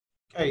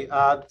Okay,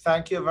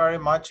 thank you very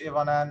much,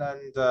 Ivanan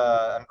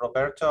and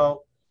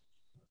Roberto.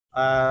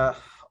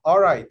 All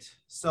right,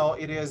 so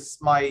it is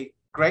my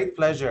great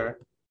pleasure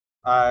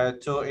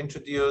to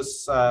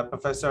introduce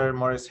Professor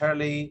Maurice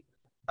Herlihy.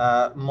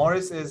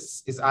 Maurice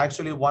is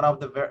actually one of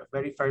the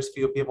very first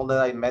few people that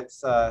I met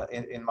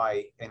in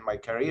my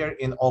career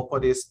in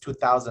OPODIS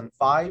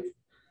 2005.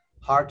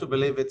 Hard to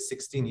believe it's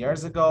 16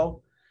 years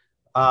ago.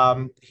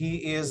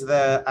 He is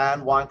the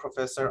Anne Wang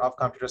Professor of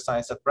Computer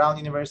Science at Brown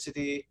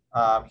University.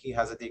 He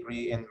has a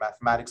degree in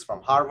mathematics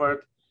from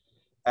Harvard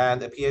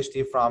and a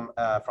PhD from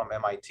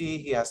MIT.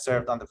 He has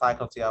served on the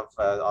faculty of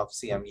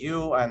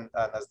CMU and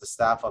as the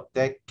staff of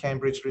DEC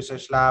Cambridge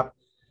Research Lab.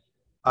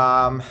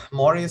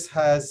 Maurice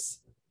has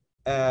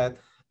a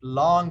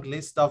long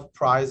list of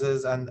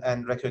prizes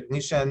and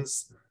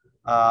recognitions,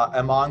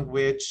 among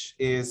which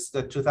is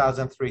the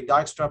 2003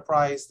 Dijkstra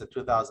Prize, the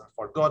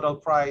 2004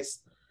 Gödel Prize,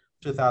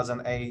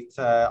 2008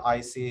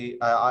 ISCA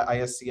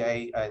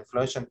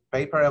Inflation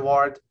Paper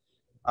Award,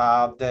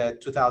 the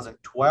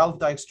 2012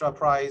 Dijkstra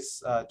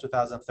Prize,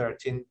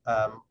 2013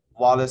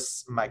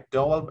 Wallace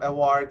McDowell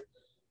Award.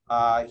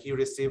 He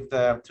received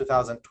the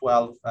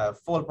 2012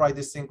 Fulbright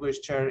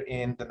Distinguished Chair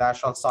in the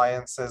Natural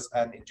Sciences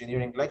and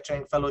Engineering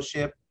Lecturing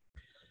Fellowship.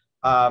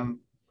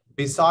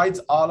 Besides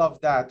all of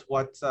that,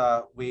 what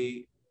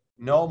we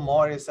know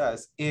Maurice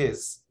as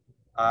is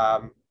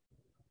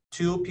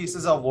two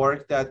pieces of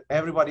work that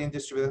everybody in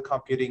distributed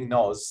computing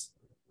knows,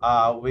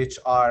 which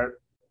are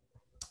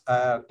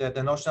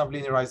the notion of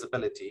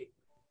linearizability,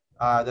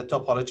 the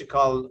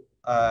topological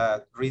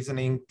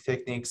reasoning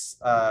techniques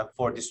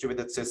for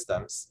distributed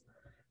systems,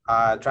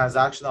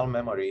 transactional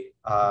memory.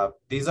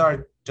 These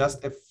are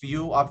just a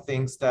few of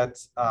things that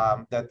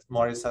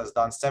Maurice has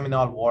done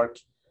seminal work,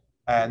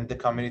 and the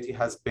community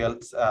has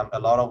built a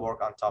lot of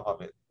work on top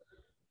of it.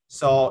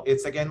 So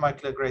it's again my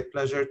great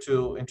pleasure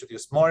to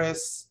introduce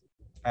Maurice,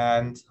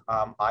 and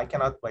I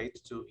cannot wait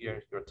to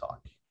hear your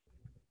talk.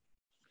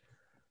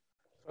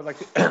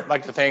 I'd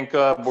like to thank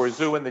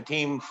Borzu and the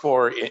team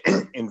for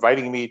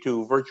inviting me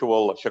to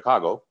virtual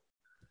Chicago.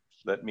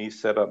 Let me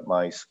set up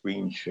my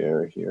screen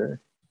share here.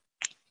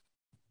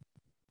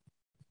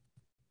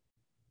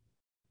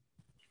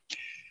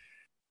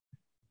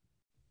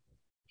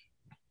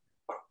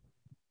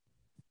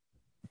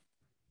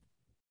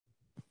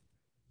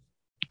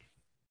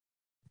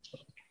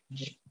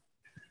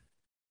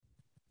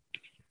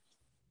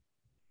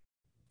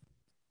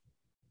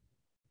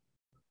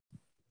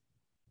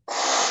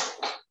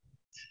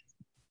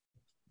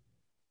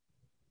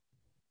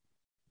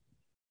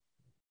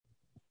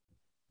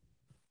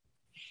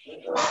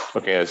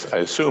 Okay, I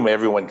assume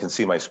everyone can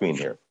see my screen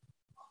here.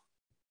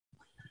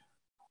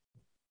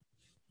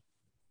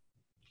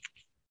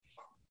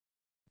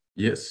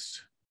 Yes.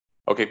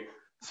 Okay,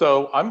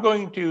 so I'm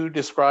going to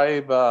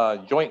describe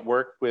joint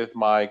work with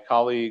my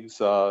colleagues,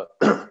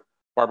 Barbara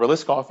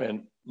Liskov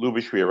and Lou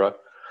Bishvira,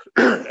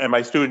 and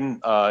my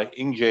student,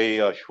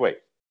 Ingjae Shui.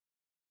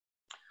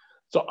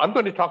 So I'm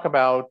going to talk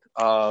about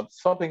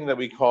something that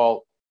we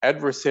call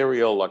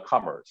adversarial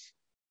commerce,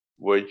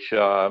 which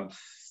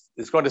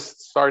is going to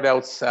start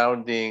out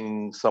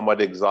sounding somewhat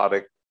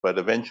exotic, but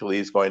eventually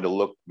is going to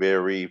look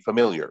very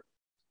familiar.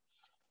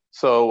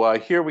 So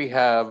here we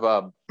have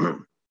our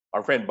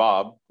friend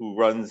Bob, who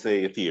runs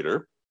a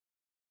theater.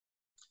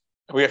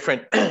 And we have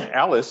friend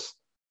Alice,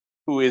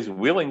 who is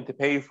willing to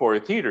pay for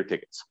theater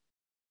tickets.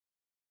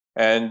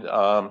 And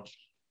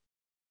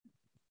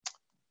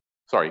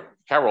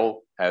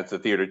Carol has the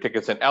theater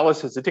tickets and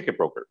Alice is a ticket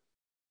broker.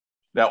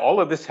 Now,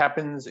 all of this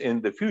happens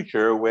in the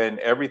future when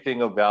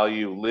everything of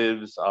value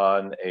lives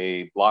on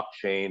a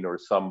blockchain or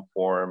some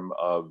form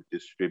of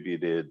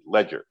distributed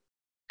ledger.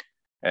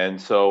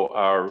 And so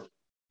our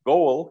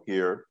goal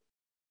here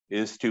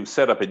is to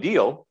set up a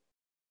deal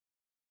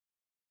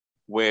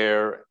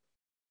where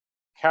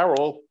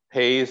Carol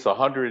pays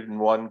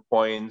 101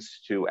 coins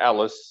to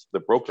Alice,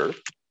 the broker.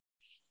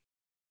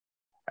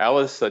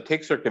 Alice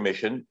takes her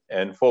commission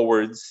and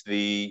forwards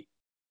the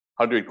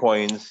 100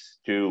 coins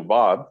to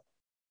Bob,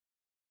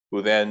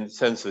 who then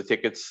sends the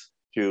tickets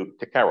to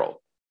Carol.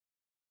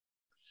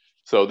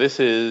 So this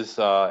is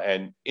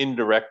an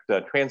indirect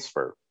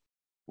transfer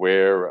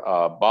where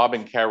Bob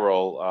and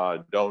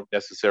Carol don't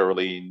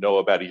necessarily know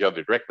about each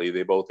other directly.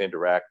 They both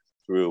interact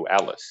through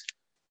Alice.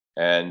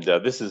 And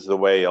this is the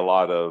way a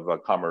lot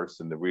of commerce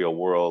in the real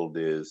world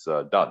is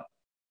done.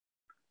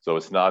 So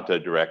it's not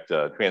a direct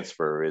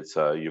transfer, it's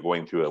you're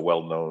going through a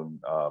well-known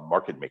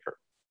market maker.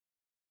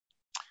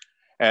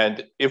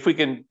 And if we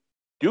can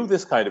do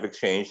this kind of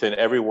exchange, then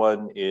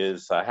everyone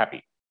is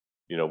happy.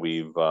 You know,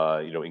 we've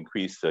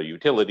increased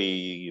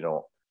utility,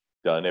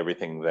 done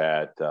everything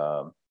that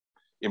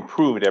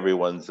improved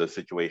everyone's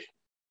situation.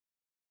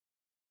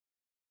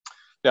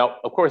 Now,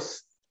 of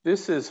course,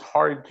 this is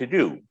hard to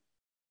do,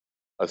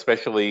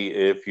 especially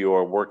if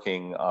you're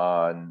working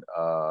on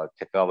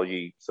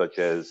technology such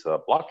as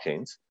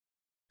blockchains,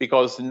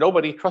 because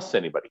nobody trusts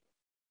anybody,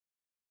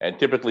 and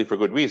typically for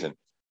good reason.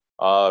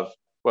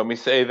 When we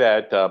say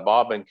that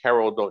Bob and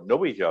Carol don't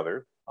know each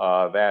other,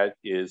 that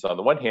is, on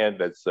the one hand,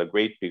 that's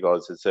great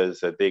because it says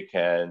that they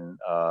can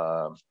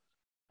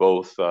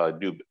both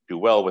do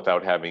well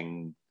without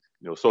having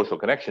social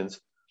connections.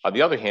 On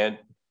the other hand,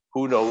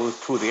 who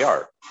knows who they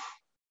are?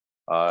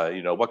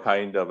 What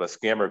kind of a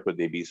scammer could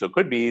they be? So it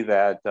could be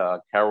that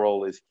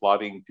Carol is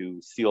plotting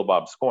to steal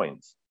Bob's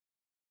coins.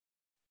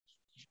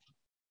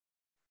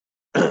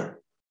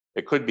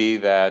 It could be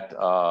that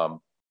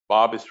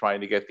Bob is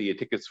trying to get the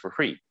tickets for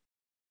free.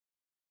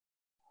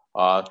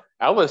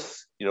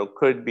 Alice,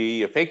 could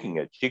be faking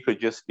it. She could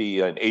just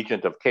be an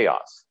agent of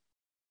chaos.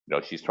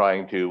 She's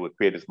trying to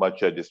create as much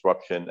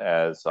disruption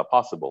as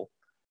possible.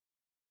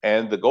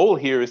 And the goal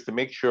here is to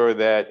make sure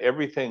that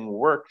everything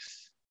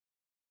works,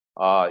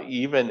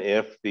 even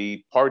if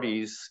the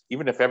parties,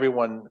 even if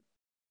everyone,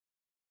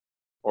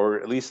 or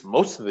at least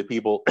most of the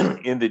people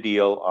in the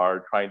deal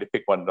are trying to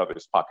pick one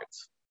another's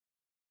pockets.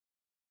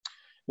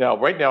 Now,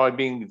 right now, I'm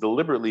being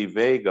deliberately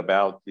vague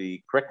about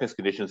the correctness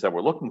conditions that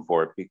we're looking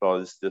for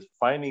because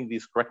defining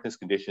these correctness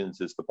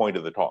conditions is the point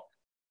of the talk.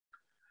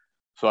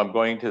 So I'm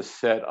going to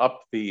set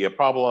up the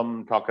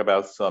problem, talk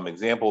about some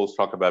examples,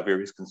 talk about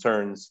various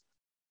concerns,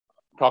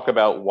 talk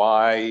about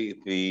why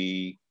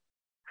the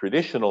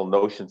traditional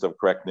notions of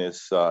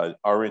correctness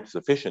aren't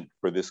sufficient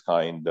for this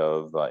kind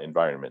of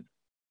environment.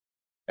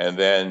 And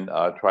then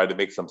try to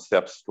make some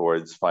steps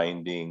towards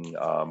finding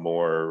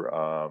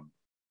more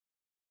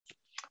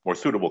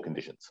suitable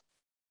conditions.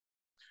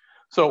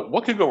 So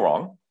what could go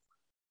wrong?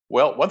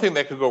 Well, one thing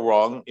that could go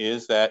wrong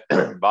is that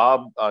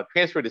Bob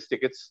transferred his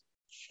tickets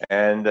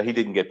and he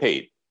didn't get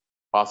paid,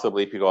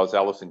 possibly because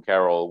Alice and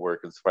Carol were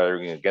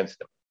conspiring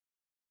against him.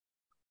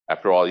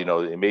 After all,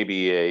 it may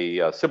be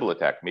a civil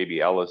attack.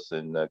 Maybe Alice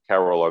and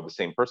Carol are the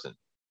same person.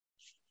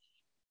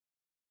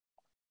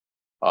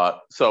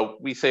 So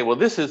we say, well,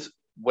 this is,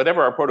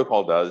 whatever our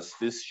protocol does,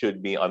 this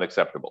should be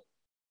unacceptable.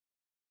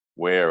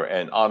 Where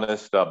an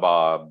honest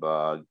Bob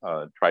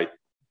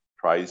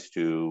tries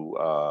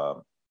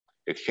to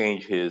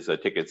exchange his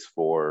tickets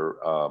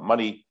for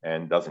money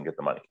and doesn't get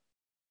the money.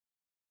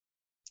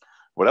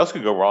 What else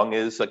could go wrong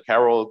is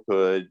Carol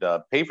could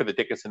pay for the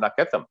tickets and not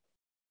get them,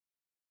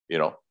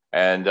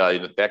 and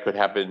that could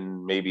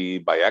happen maybe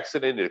by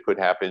accident. It could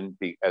happen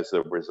as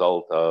a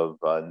result of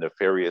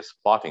nefarious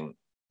plotting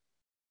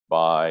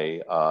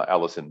by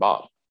Alice and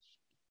Bob.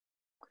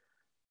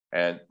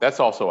 And that's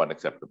also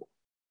unacceptable.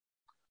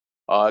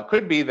 It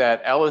could be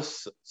that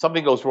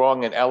something goes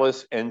wrong and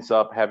Alice ends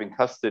up having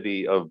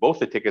custody of both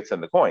the tickets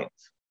and the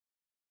coins.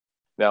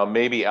 Now,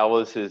 maybe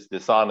Alice is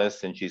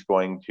dishonest and she's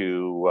going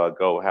to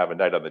go have a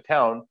night on the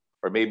town,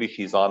 or maybe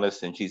she's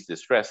honest and she's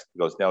distressed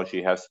because now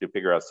she has to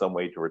figure out some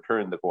way to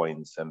return the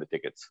coins and the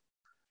tickets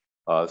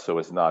so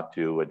as not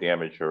to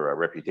damage her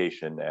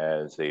reputation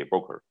as a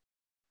broker.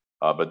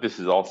 But this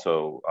is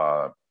also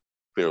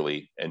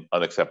clearly an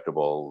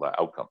unacceptable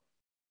outcome.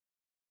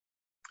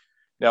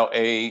 Now,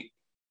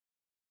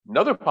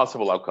 another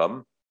possible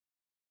outcome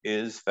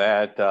is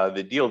that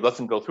the deal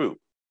doesn't go through.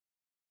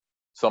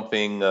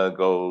 Something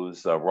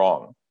goes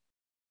wrong.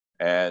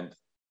 And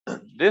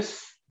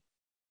this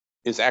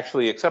is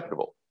actually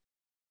acceptable.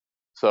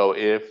 So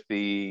if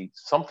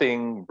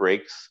something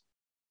breaks,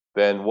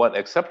 then one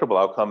acceptable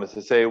outcome is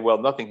to say, well,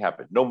 nothing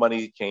happened. No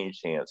money changed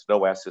hands.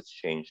 No assets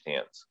changed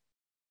hands.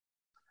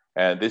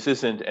 And this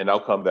isn't an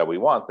outcome that we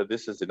want, but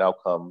this is an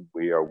outcome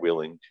we are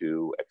willing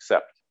to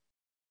accept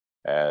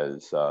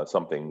as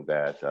something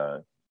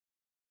that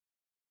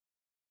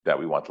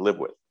we want to live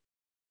with.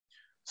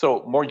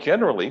 So more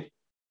generally,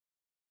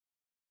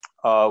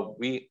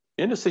 we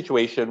in a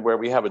situation where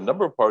we have a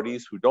number of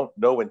parties who don't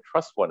know and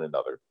trust one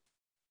another,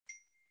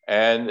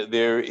 and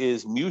there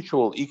is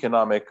mutual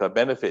economic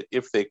benefit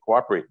if they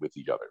cooperate with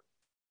each other,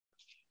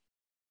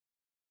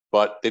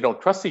 but they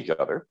don't trust each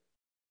other,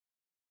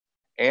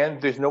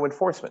 and there's no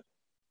enforcement.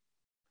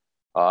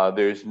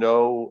 There's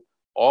no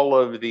all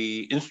of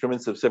the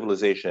instruments of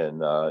civilization,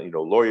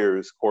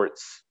 lawyers,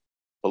 courts,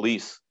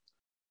 police,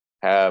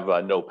 have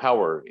no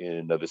power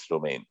in this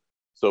domain.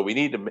 So we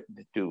need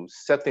to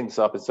set things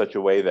up in such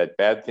a way that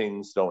bad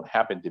things don't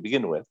happen to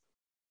begin with,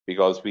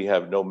 because we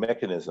have no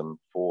mechanism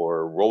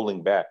for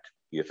rolling back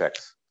the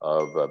effects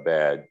of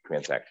bad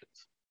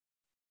transactions.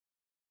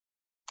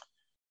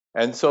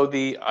 And so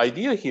the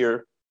idea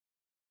here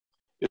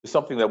is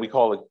something that we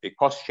call a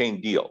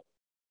cross-chain deal,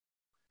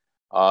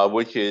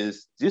 which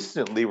is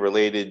distantly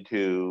related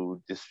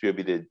to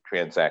distributed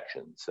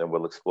transactions. And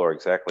we'll explore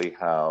exactly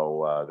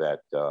how that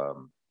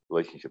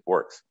relationship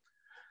works.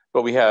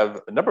 But we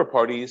have a number of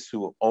parties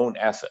who own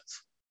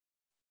assets.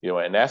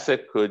 An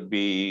asset could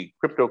be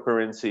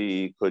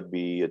cryptocurrency, could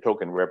be a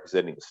token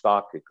representing a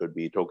stock, it could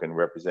be a token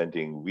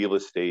representing real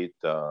estate,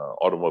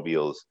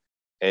 automobiles,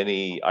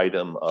 any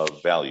item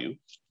of value.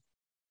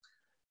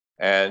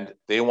 And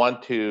they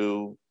want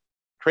to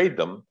trade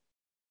them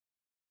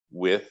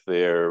with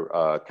their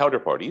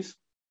counterparties.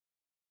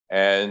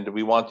 And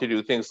we want to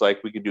do things like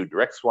we can do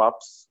direct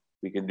swaps,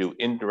 we can do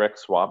indirect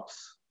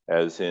swaps,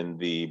 as in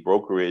the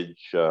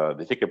brokerage,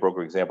 the ticket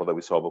broker example that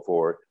we saw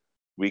before.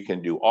 We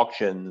can do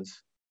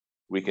auctions,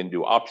 we can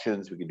do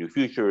options, we can do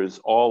futures,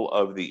 all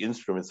of the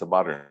instruments of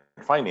modern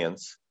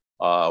finance,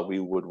 we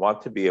would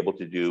want to be able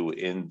to do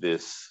in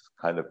this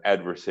kind of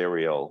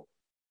adversarial,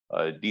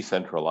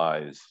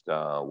 decentralized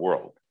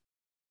world.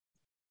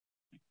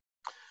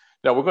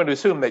 Now, we're going to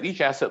assume that each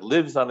asset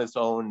lives on its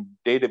own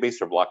database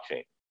or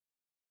blockchain.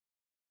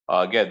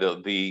 Again,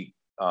 the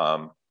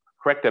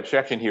correct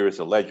abstraction here is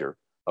a ledger.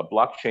 A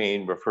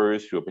blockchain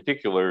refers to a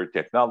particular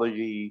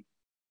technology.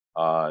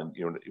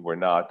 We're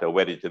not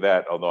wedded to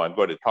that, although I'm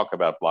going to talk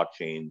about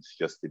blockchains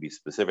just to be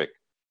specific.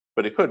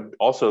 But it could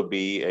also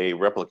be a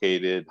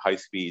replicated,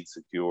 high-speed,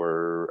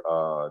 secure,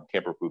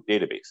 tamper-proof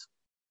database.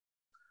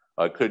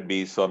 It could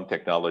be some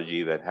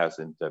technology that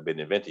hasn't been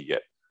invented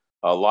yet.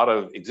 A lot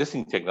of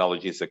existing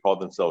technologies that call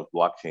themselves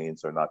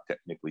blockchains are not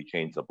technically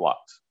chains of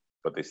blocks,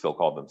 but they still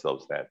call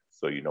themselves that,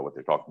 so you know what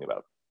they're talking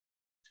about.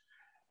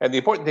 And the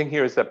important thing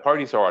here is that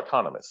parties are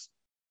autonomous.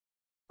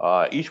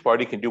 Each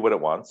party can do what it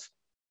wants.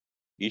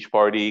 Each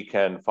party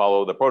can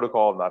follow the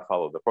protocol, not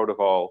follow the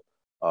protocol.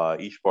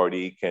 Each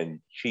party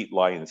can cheat,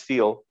 lie, and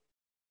steal.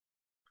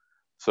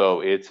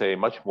 So it's a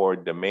much more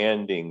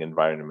demanding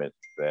environment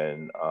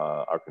than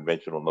our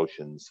conventional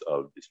notions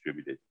of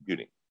distributed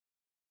computing.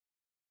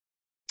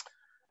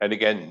 And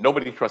again,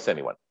 nobody trusts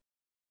anyone.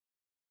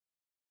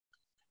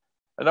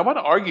 And I want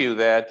to argue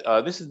that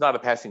this is not a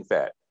passing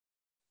fad.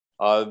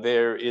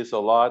 There is a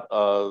lot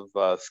of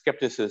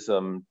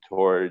skepticism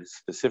towards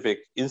specific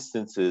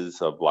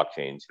instances of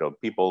blockchains.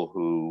 People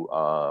who,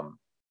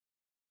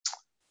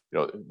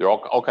 there are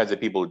all kinds of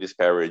people who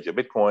disparage a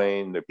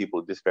Bitcoin. There are people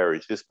who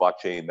disparage this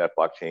blockchain, that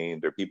blockchain.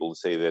 There are people who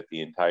say that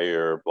the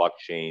entire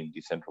blockchain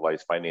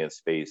decentralized finance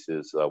space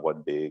is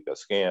one big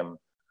scam.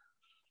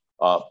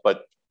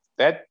 But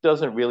that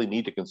doesn't really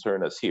need to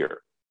concern us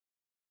here.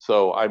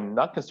 So I'm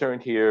not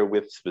concerned here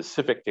with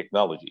specific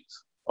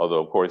technologies, although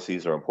of course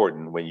these are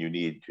important when you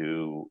need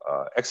to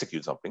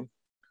execute something.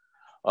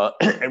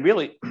 And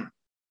really,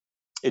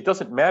 it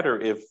doesn't matter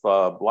if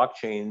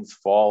blockchains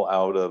fall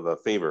out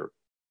of favor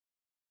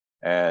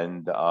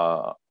and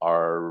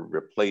are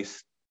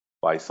replaced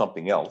by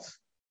something else.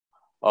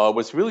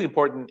 What's really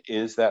important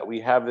is that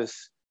we have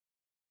this,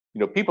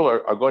 people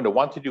are going to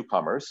want to do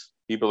commerce.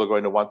 People are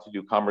going to want to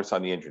do commerce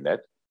on the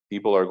internet.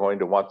 People are going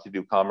to want to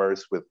do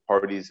commerce with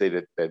parties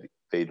that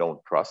they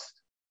don't trust.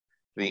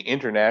 The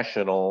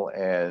international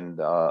and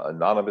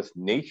anonymous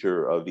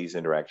nature of these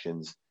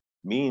interactions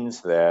means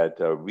that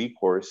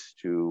recourse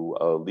to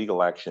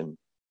legal action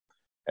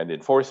and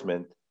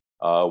enforcement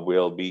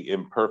will be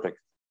imperfect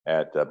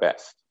at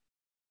best.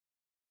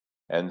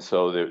 And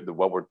so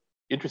what we're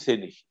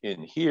interested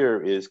in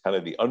here is kind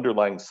of the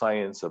underlying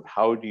science of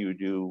how do you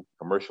do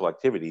commercial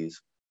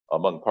activities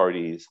among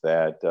parties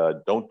that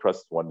don't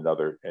trust one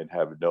another and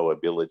have no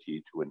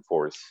ability to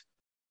enforce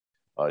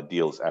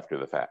deals after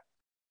the fact.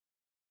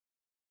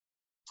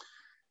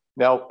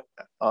 Now,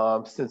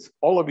 since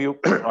all of you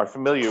are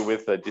familiar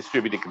with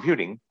distributed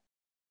computing,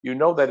 you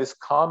know that it's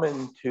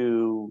common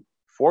to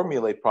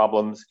formulate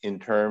problems in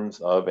terms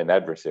of an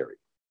adversary.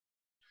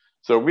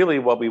 So really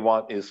what we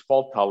want is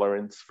fault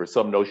tolerance for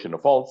some notion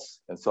of faults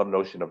and some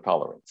notion of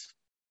tolerance.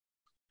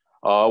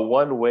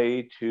 One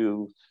way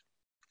to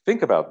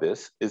think about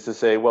this is to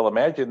say, well,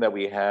 imagine that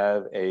we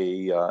have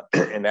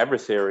an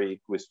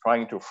adversary who is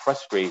trying to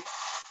frustrate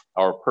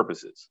our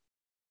purposes.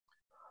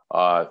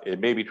 It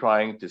may be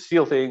trying to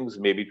steal things,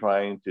 maybe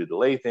trying to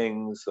delay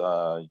things,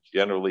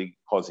 generally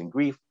causing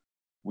grief.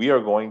 We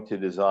are going to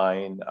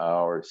design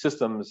our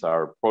systems,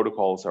 our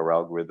protocols, our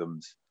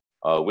algorithms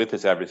with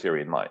this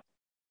adversary in mind.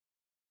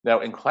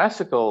 Now, in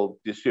classical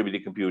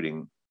distributed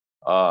computing,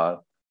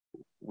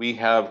 we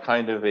have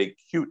kind of a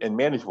cute and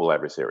manageable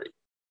adversary.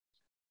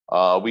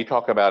 We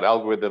talk about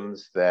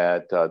algorithms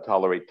that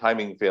tolerate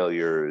timing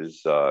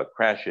failures,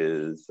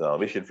 crashes,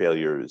 mission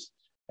failures,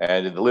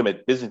 and in the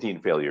limit,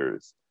 Byzantine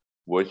failures,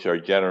 which are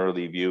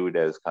generally viewed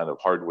as kind of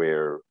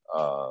hardware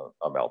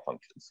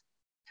malfunctions.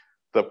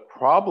 The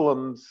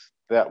problems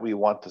that we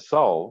want to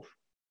solve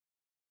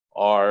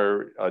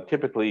are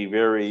typically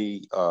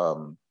very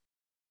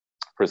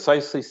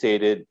precisely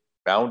stated,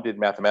 bounded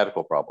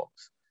mathematical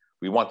problems.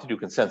 We want to do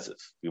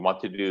consensus. We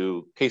want to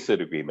do case-set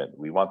agreement.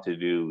 We want to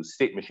do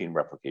state machine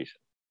replication.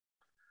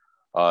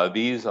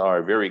 These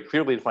are very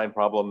clearly defined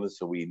problems,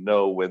 so we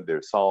know when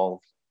they're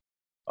solved.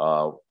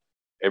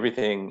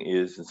 Everything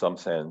is, in some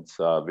sense,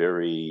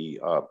 very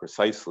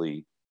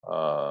precisely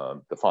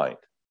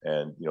defined.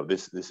 And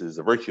this is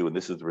a virtue, and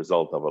this is the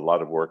result of a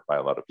lot of work by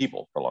a lot of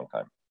people for a long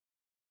time.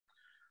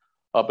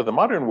 But the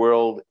modern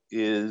world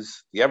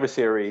is, the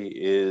adversary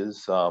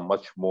is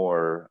much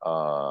more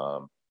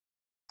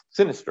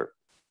sinister.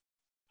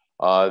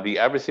 The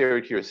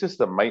adversary to your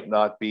system might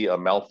not be a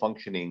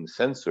malfunctioning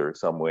sensor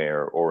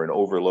somewhere or an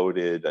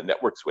overloaded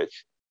network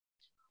switch.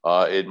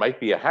 It might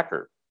be a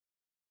hacker.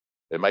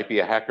 It might be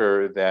a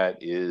hacker that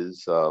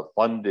is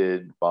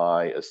funded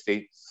by a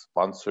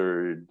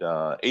state-sponsored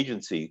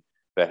agency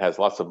that has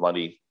lots of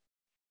money,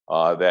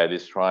 that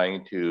is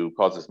trying to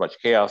cause as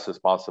much chaos as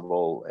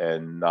possible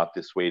and not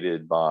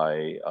dissuaded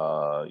by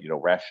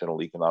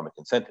rational economic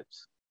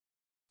incentives.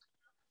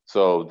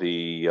 So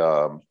the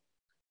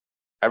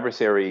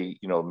adversary,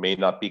 may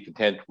not be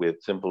content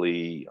with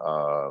simply,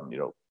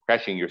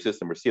 crashing your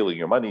system or stealing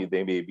your money.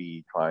 They may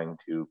be trying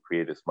to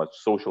create as much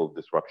social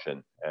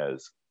disruption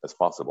as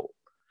possible.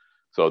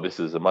 So this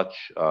is a much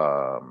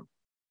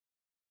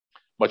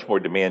more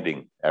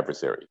demanding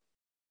adversary.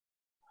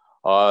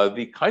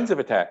 The kinds of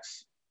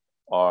attacks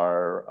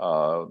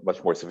are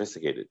much more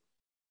sophisticated.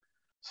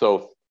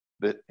 So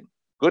the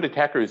good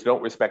attackers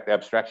don't respect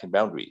abstraction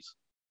boundaries.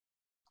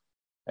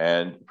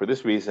 And for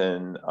this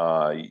reason,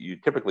 you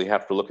typically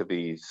have to look at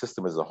the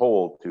system as a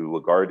whole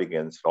to guard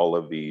against all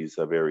of these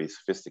very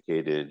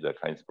sophisticated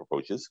kinds of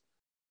approaches.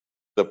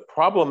 The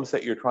problems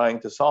that you're trying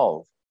to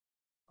solve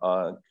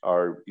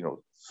are,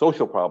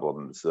 social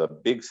problems,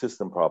 big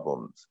system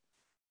problems,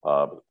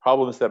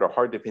 problems that are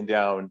hard to pin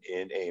down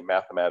in a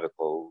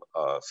mathematical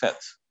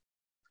sense.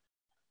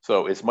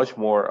 So it's much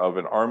more of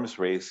an arms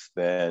race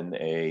than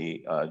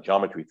a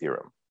geometry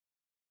theorem.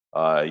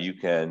 You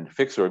can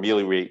fix or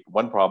ameliorate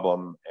one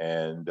problem,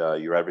 and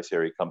your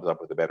adversary comes up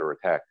with a better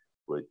attack,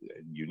 which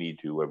you need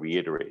to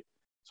reiterate.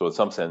 So in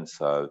some sense,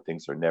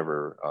 things are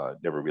never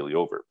really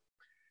over.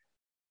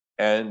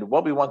 And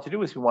what we want to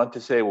do is we want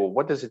to say, well,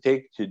 what does it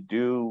take to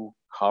do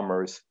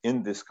commerce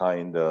in this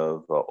kind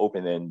of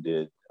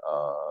open-ended,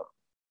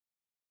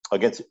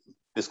 against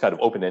this kind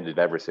of open-ended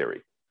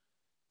adversary,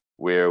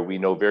 where we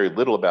know very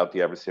little about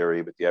the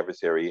adversary, but the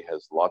adversary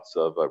has lots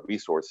of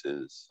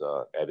resources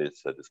at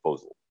its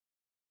disposal.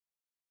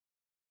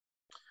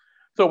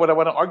 So what I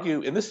want to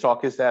argue in this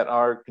talk is that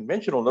our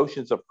conventional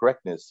notions of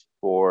correctness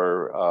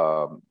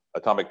for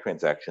atomic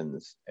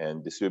transactions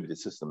and distributed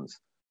systems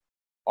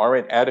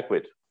aren't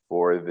adequate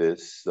for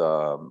this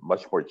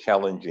much more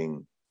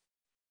challenging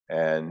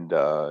and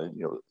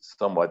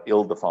somewhat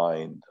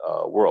ill-defined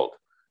world.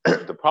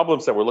 The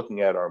problems that we're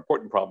looking at are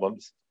important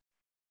problems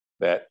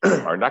that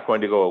are not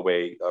going to go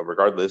away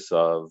regardless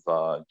of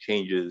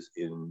changes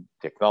in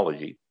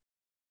technology.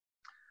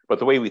 But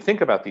the way we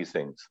think about these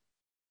things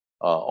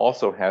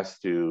also has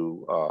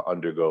to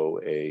undergo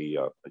a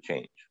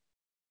change.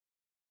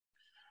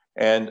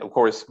 And of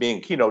course, being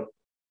a keynote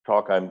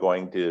talk, I'm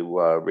going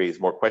to raise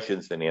more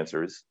questions than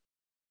answers.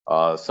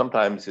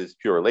 Sometimes it's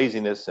pure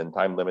laziness and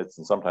time limits,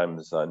 and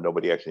sometimes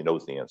nobody actually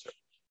knows the answer.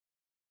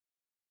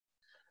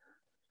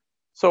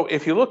 So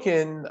if you look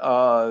in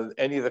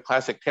any of the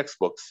classic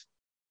textbooks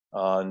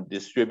on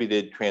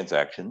distributed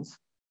transactions,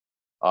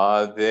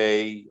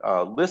 they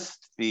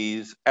list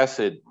these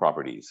acid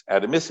properties: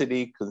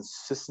 atomicity,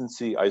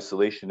 consistency,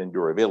 isolation, and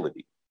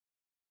durability.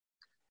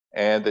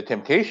 And the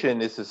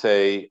temptation is to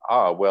say,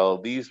 well,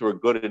 these were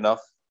good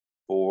enough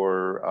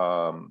for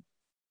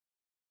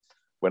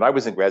when I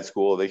was in grad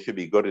school, they should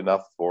be good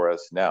enough for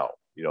us now.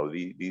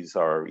 These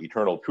are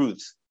eternal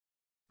truths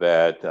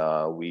that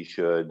we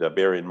should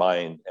bear in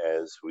mind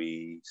as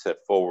we set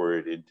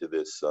forward into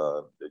this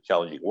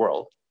challenging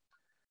world.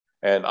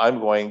 And I'm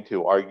going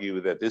to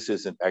argue that this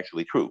isn't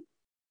actually true.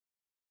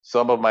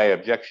 Some of my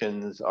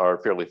objections are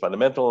fairly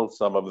fundamental.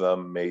 Some of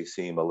them may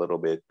seem a little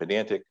bit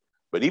pedantic,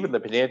 but even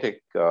the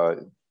pedantic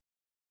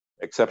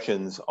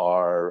exceptions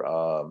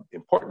are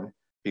important,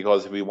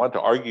 because if we want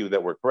to argue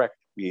that we're correct,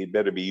 we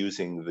better be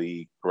using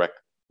the correct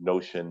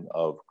notion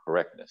of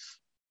correctness.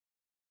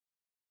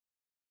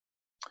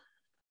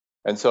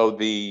 And so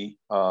the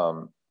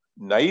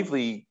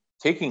naively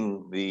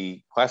taking the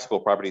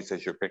classical properties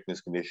as your correctness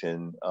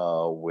condition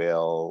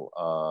will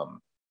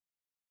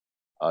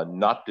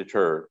not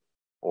deter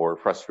or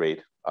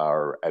frustrate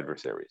our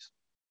adversaries.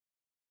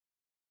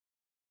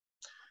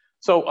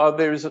 So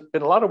there's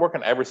been a lot of work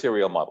on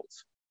adversarial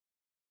models.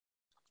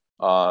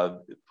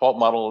 Fault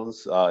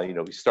models,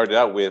 we started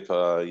out with,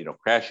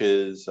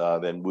 crashes,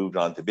 then moved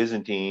on to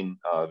Byzantine.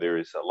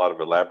 There's a lot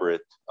of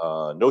elaborate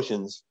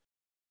notions.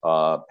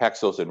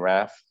 Paxos and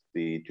RAF,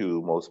 the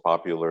two most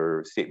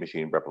popular state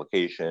machine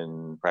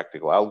replication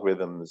practical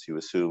algorithms. You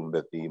assume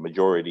that the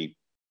majority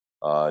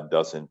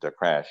doesn't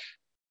crash.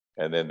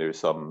 And then there's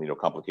some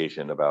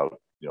complication about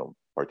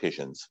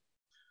partitions.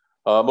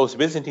 Most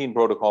Byzantine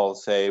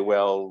protocols say,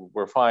 well,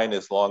 we're fine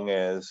as long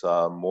as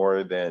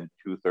more than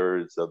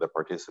 2/3 of the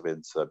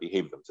participants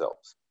behave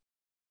themselves.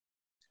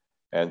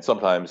 And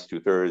sometimes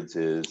 2/3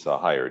 is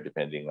higher,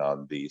 depending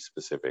on the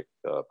specific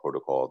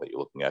protocol that you're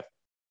looking at.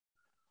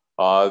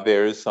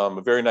 There's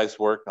some very nice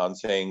work on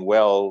saying,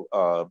 well,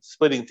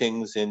 splitting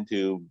things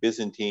into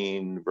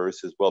Byzantine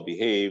versus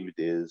well-behaved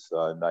is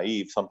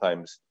naive.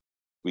 Sometimes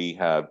we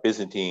have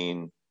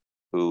Byzantine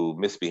who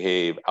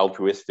misbehave,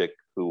 altruistic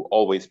who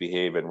always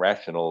behave, and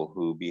rational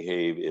who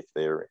behave if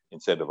they're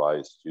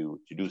incentivized to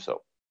do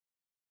so.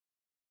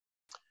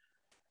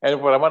 And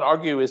what I want to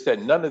argue is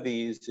that none of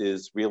these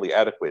is really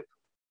adequate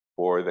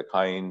for the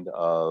kind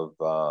of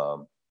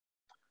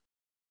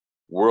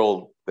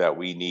world that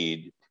we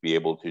need to be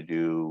able to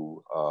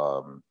do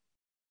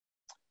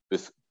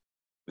this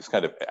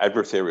kind of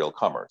adversarial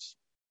commerce.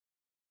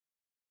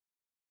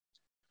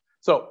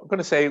 So I'm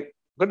going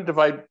to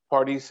divide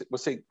parties. We'll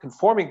say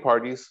conforming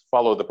parties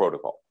follow the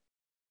protocol.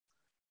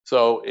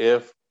 So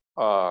if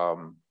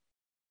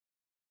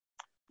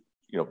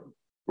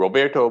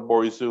Roberto,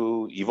 Maurice,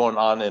 Yvonne,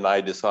 Anne, and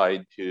I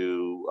decide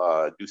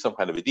to do some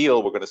kind of a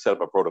deal. We're going to set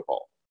up a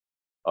protocol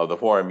of the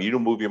form. You do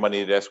move your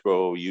money to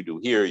escrow, you do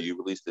here, you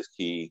release this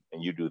key,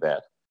 and you do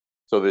that.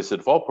 So there's a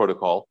default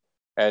protocol,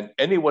 and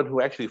anyone who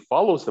actually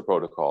follows the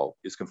protocol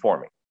is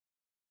conforming.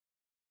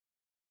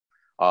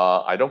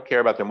 I don't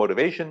care about their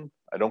motivation.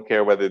 I don't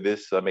care whether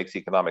this makes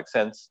economic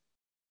sense.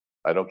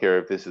 I don't care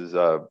if this is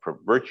for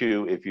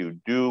virtue. If you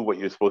do what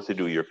you're supposed to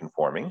do, you're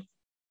conforming.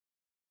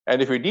 And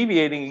if you're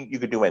deviating, you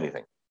could do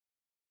anything.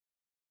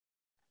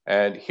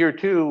 And here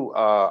too,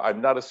 I'm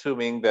not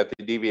assuming that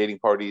the deviating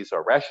parties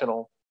are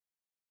rational.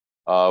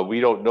 We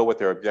don't know what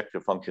their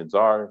objective functions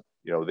are.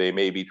 You know, they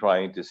may be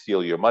trying to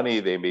steal your money.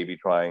 They may be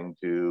trying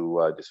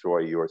to destroy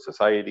your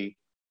society.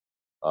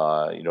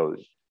 You know,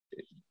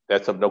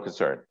 that's of no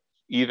concern.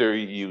 Either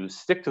you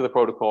stick to the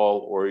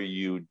protocol or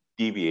you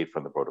deviate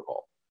from the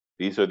protocol.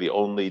 These are the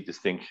only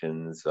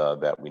distinctions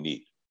that we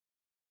need.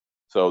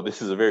 So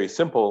this is a very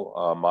simple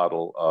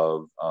model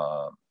of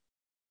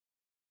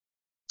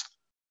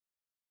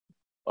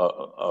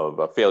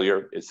a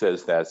failure. It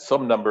says that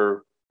some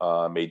number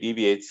may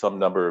deviate, some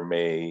number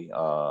may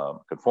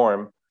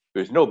conform.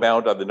 There's no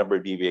bound on the number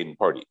of deviating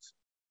parties.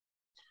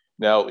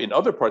 Now, in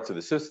other parts of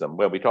the system,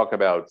 when we talk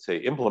about, say,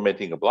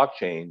 implementing a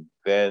blockchain,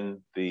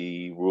 then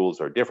the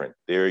rules are different.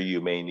 There you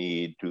may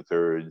need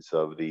 2/3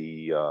 of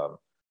the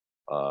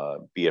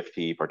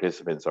BFT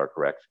participants are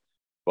correct.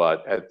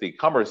 But at the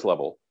commerce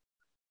level,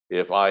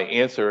 if I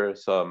answer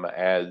some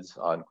ads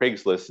on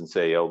Craigslist and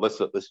say, oh,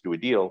 let's do a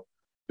deal,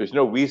 there's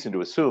no reason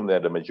to assume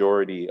that a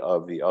majority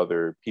of the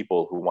other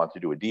people who want to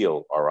do a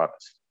deal are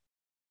honest.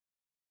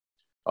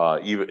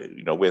 Even,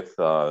 you know, with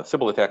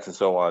Sybil attacks and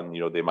so on, you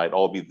know, they might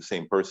all be the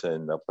same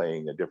person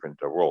playing different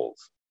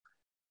roles.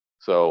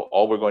 So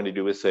all we're going to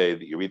do is say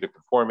that you're either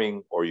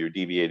conforming or you're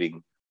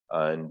deviating.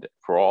 And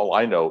for all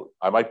I know,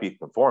 I might be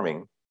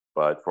conforming,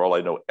 but for all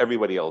I know,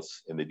 everybody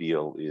else in the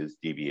deal is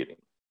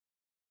deviating.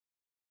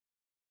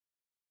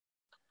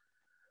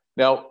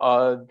 Now,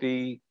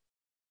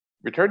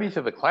 returning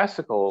to the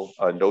classical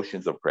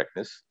notions of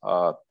correctness,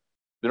 the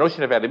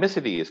notion of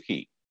atomicity is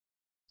key.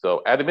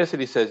 So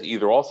atomicity says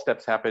either all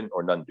steps happen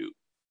or none do.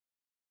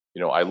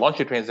 You know, I launch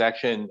a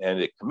transaction and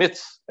it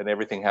commits and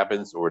everything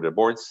happens, or it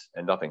aborts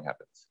and nothing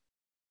happens.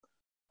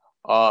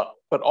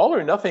 But all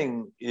or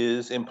nothing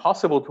is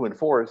impossible to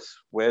enforce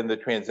when the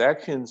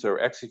transactions are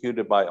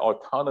executed by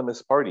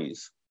autonomous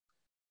parties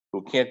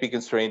who can't be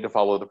constrained to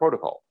follow the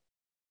protocol.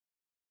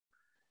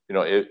 You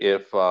know,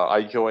 if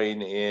I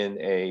join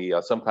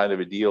in some kind of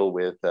a deal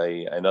with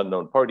an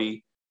unknown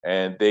party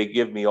and they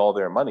give me all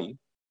their money,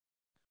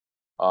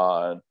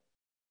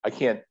 I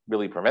can't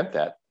really prevent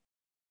that.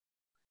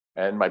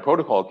 And my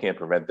protocol can't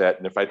prevent that.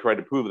 And if I try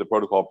to prove the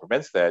protocol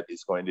prevents that,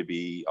 it's going to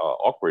be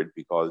awkward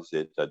because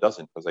it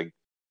doesn't, because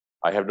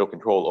I have no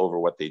control over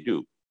what they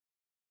do.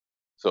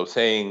 So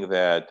saying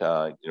that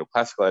you know,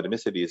 classical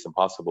atomicity is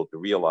impossible to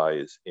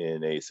realize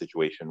in a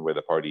situation where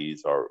the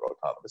parties are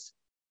autonomous.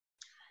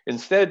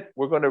 Instead,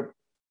 we're going to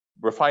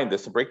refine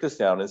this and break this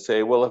down and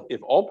say, well,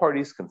 if all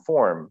parties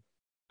conform,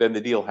 then the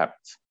deal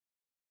happens.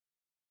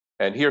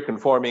 And here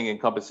conforming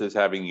encompasses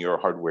having your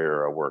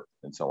hardware work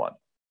and so on.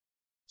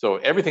 So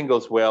if everything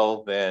goes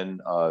well, then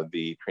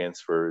the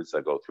transfers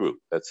go through.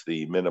 That's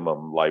the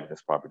minimum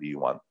liveness property you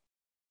want.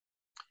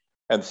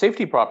 And the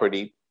safety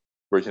property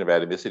version of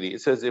atomicity,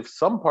 it says if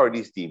some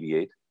parties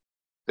deviate,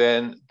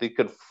 then the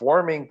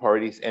conforming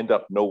parties end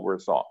up no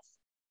worse off.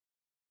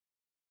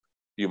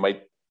 You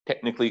might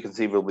technically,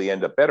 conceivably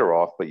end up better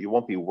off, but you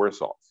won't be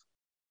worse off.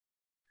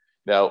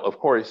 Now, of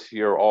course,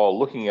 you're all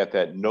looking at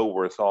that no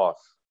worse off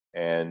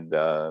and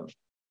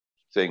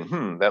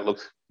saying, that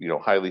looks, you know,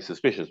 highly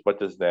suspicious. What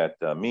does that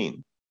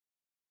mean?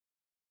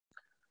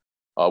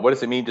 What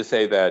does it mean to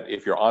say that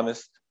if you're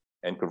honest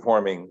and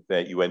conforming,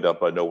 that you end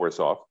up no worse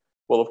off?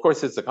 Well, of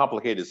course, it's a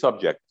complicated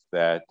subject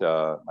that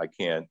I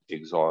can't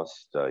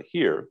exhaust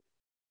here.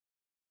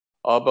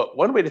 But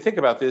one way to think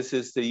about this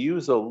is to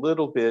use a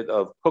little bit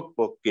of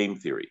cookbook game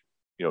theory.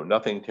 You know,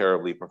 nothing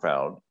terribly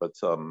profound, but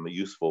some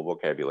useful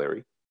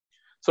vocabulary.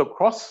 So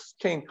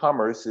cross-chain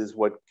commerce is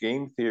what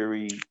game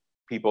theory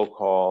people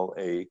call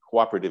a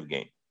cooperative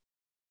game.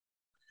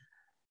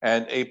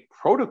 And a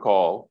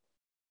protocol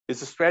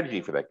is a strategy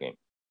for that game.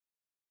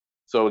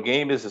 So a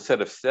game is a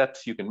set of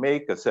steps you can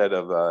make, a set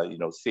of you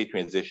know, state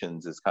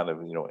transitions is kind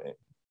of, you know,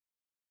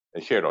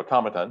 a shared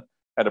automaton.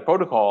 And a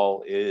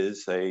protocol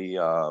is a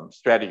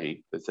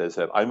strategy that says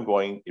that I'm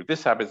going, if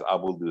this happens, I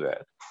will do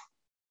that.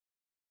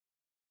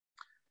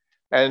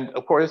 And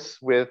of course,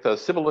 with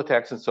civil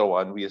attacks and so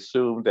on, we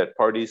assume that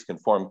parties can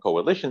form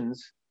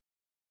coalitions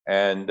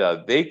and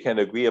they can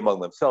agree among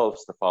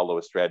themselves to follow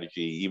a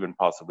strategy, even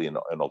possibly an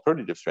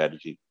alternative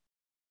strategy.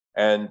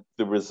 And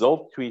the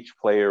result to each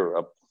player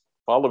of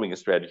following a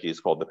strategy is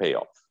called the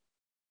payoff.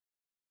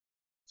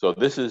 So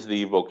this is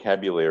the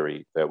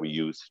vocabulary that we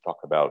use to talk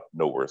about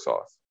no worse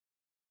off.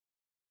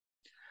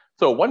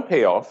 So one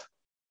payoff,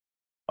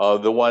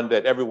 the one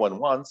that everyone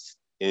wants,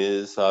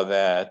 is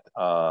that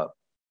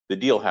the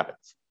deal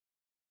happens.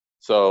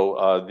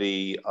 So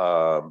the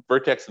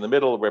vertex in the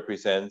middle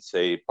represents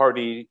a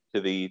party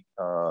to the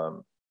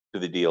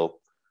deal.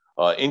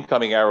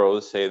 Incoming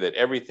arrows say that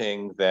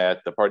everything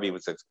that the party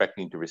was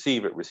expecting to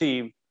receive, it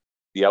received.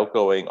 The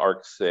outgoing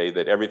arcs say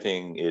that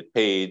everything it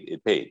paid,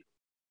 it paid.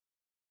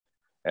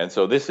 And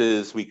so this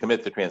is, we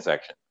commit the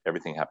transaction,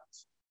 everything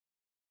happens.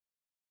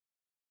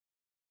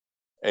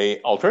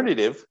 A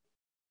alternative,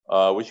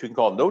 which we can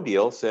call no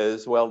deal,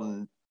 says,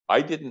 well,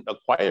 I didn't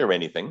acquire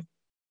anything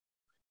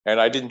and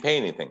I didn't pay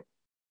anything.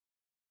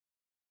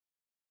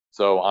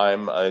 So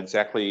I'm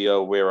exactly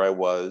where I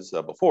was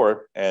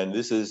before, and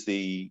this is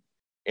the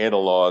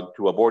analog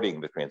to aborting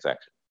the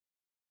transaction.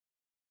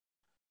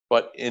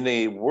 But in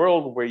a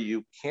world where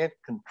you can't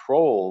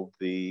control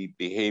the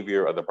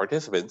behavior of the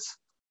participants,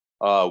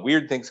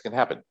 weird things can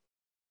happen.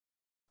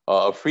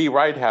 A free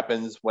ride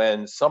happens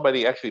when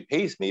somebody actually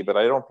pays me, but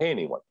I don't pay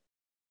anyone.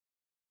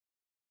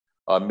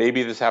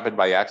 Maybe this happened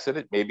by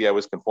accident. Maybe I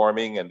was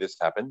conforming and this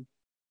happened.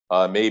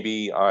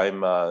 Maybe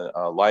I'm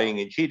lying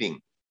and cheating,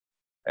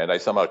 and I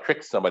somehow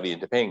tricked somebody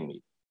into paying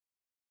me.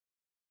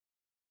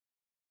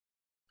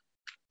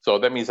 So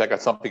that means I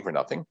got something for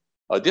nothing.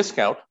 A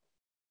discount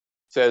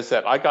says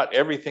that I got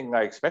everything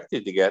I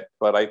expected to get,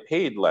 but I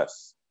paid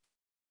less.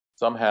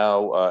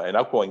 Somehow an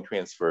outgoing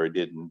transfer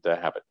didn't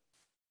happen.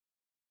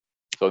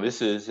 So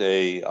this is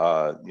a,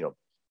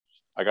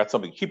 I got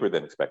something cheaper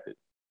than expected.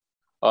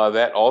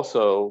 That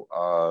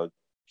also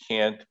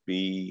can't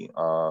be,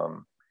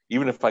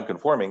 even if I'm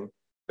conforming,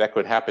 that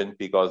could happen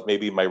because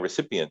maybe my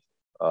recipient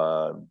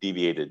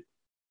deviated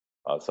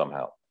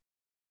somehow.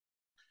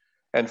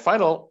 And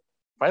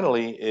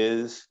finally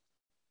is,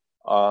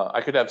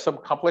 I could have some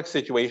complex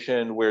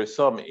situation where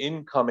some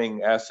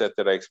incoming asset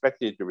that I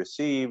expected to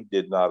receive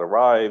did not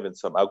arrive and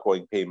some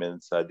outgoing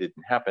payments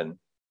didn't happen.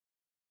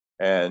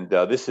 And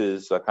this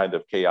is kind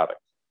of chaotic.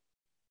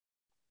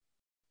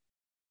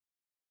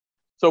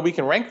 So we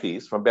can rank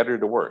these from better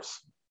to worse.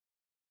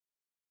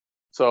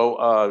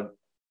 So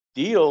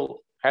deal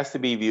has to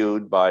be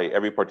viewed by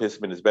every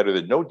participant as better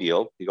than no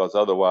deal, because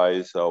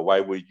otherwise, why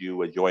would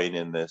you join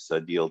in this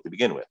deal to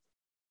begin with?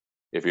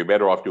 If you're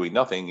better off doing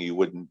nothing, you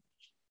wouldn't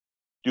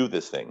do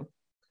this thing.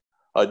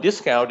 A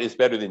discount is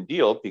better than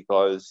deal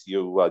because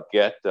you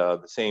get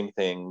the same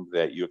thing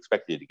that you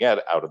expected to get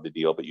out of the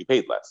deal, but you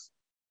paid less.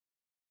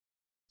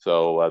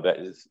 So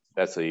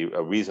that's a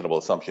reasonable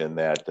assumption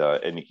that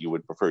you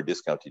would prefer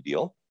discount to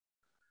deal.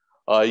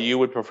 You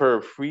would prefer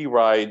a free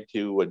ride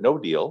to a no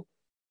deal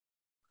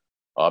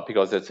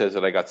because it says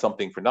that I got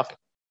something for nothing.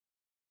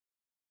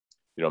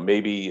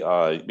 Maybe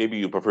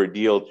you prefer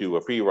deal to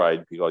a free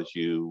ride because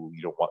you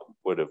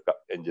would have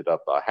ended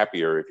up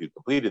happier if you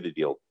completed the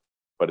deal,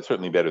 but it's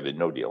certainly better than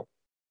no deal.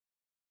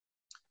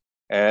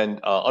 And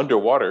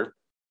underwater,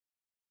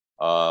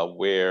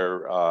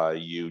 where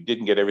you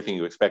didn't get everything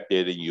you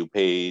expected and you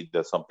paid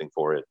something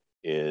for it,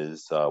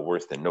 is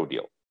worse than no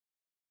deal.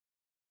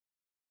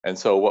 And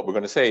so what we're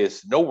going to say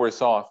is no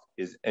worse off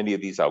is any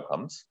of these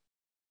outcomes,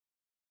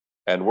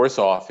 and worse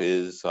off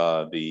is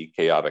the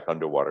chaotic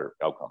underwater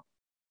outcome.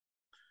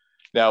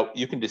 Now,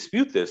 you can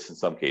dispute this in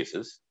some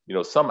cases.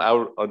 Some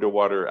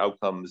underwater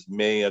outcomes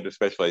may, under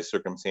specialized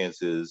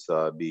circumstances,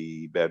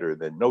 be better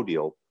than no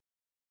deal,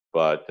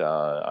 but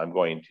I'm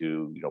going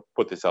to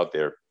put this out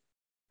there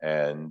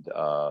and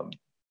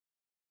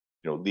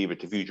leave it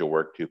to future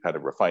work to kind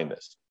of refine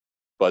this.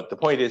 But the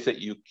point is that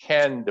you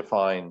can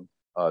define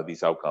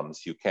these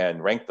outcomes, you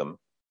can rank them,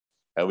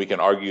 and we can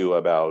argue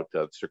about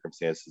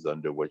circumstances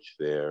under which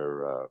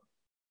they're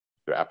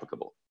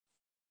applicable.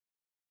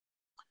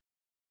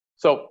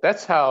 So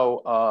that's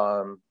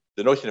how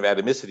the notion of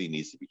atomicity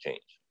needs to be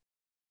changed.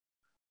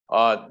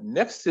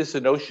 Next is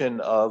the notion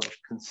of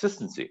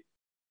consistency.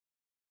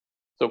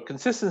 So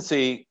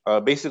consistency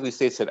basically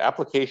states that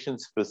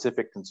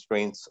application-specific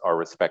constraints are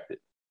respected.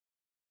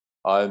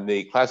 In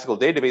the classical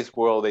database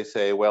world, they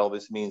say, well,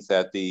 this means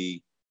that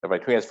if I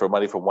transfer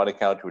money from one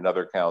account to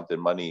another account, then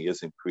money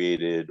isn't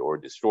created or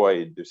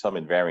destroyed. There's some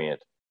invariant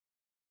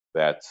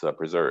that's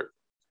preserved.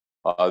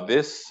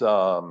 This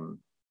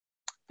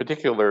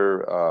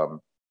particular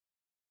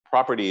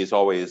property has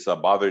always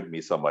bothered me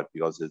somewhat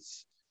because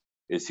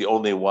it's the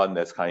only one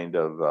that's kind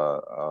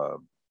of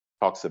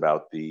talks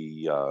about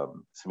the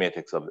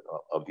semantics of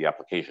the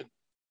application,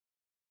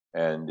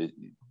 and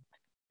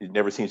it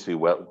never seems to be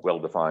well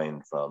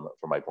defined from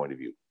my point of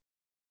view.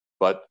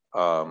 But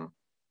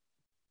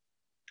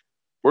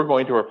we're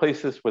going to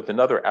replace this with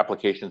another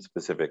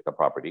application-specific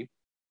property,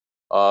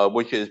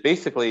 which is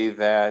basically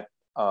that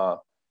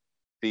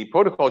the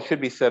protocol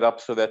should be set up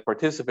so that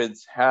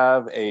participants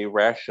have a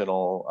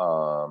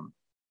rational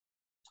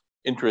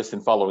interest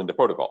in following the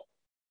protocol.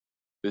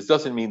 This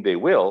doesn't mean they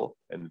will,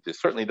 and this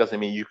certainly doesn't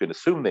mean you can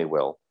assume they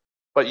will,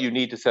 but you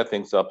need to set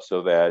things up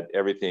so that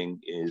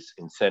everything is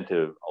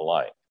incentive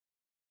aligned.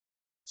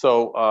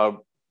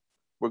 So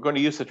we're going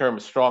to use the term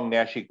strong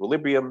Nash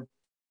equilibrium.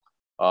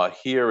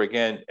 Here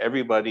again,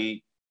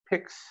 everybody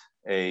picks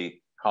a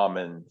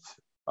common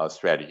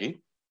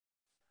strategy.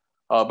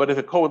 But if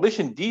a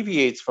coalition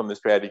deviates from the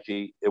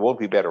strategy, it won't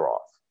be better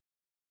off.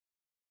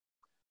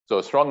 So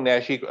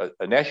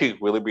a Nash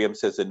equilibrium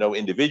says that no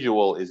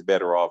individual is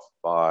better off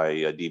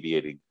by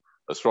deviating.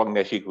 A strong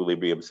Nash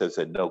equilibrium says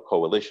that no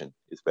coalition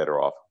is better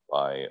off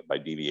by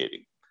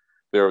deviating.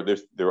 There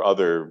are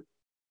other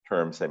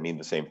terms that mean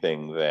the same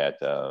thing that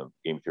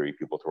game theory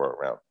people throw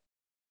around.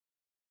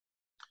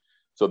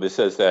 So this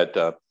says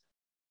that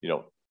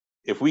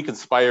if we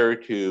conspire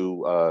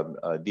to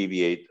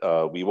deviate,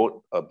 we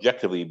won't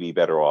objectively be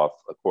better off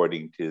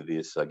according to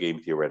this game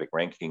theoretic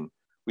ranking.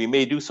 We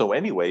may do so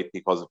anyway,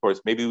 because of course,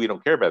 maybe we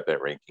don't care about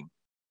that ranking.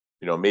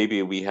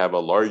 Maybe we have a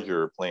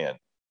larger plan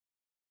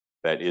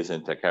that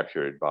isn't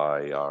captured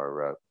by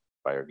our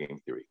game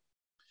theory.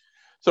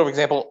 So for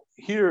example,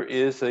 here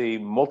is a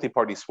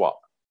multi-party swap.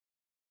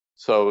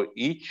 So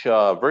each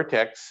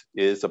vertex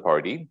is a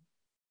party.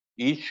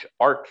 Each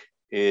arc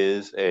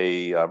is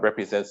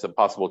represents a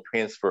possible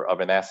transfer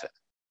of an asset.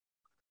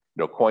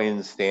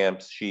 Coins,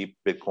 stamps, sheep,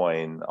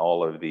 Bitcoin,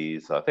 all of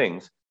these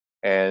things.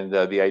 And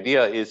the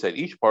idea is that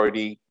each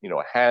party,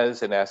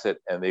 has an asset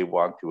and they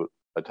want to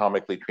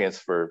atomically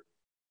transfer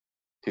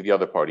to the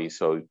other party.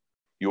 So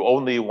you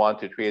only want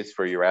to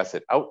transfer your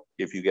asset out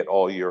if you get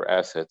all your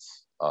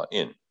assets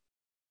in.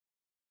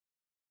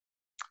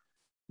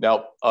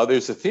 Now,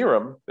 there's a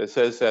theorem that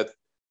says that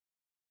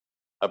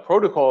a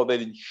protocol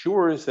that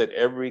ensures that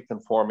every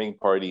conforming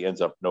party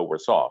ends up no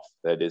worse off,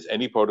 that is,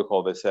 any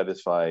protocol that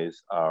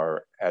satisfies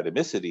our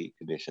atomicity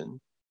condition,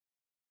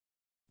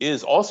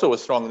 is also a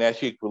strong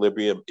Nash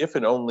equilibrium if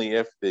and only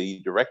if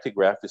the directed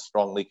graph is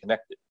strongly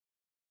connected.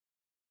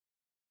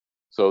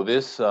 So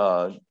this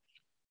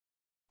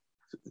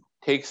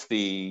takes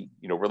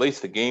relates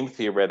the game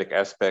theoretic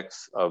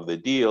aspects of the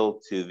deal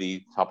to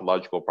the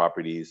topological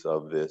properties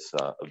of this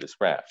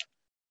graph.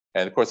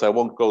 And of course, I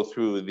won't go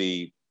through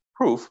the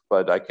proof,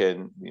 but I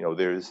can,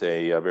 there's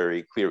a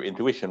very clear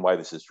intuition why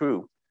this is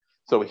true.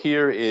 So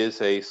here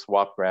is a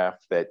swap graph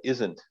that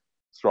isn't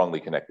strongly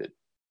connected.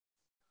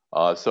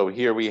 So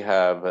here we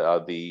have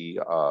the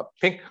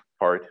pink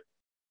part.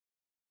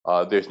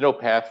 There's no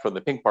path from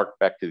the pink part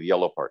back to the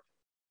yellow part.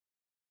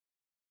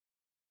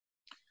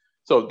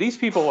 So these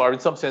people are in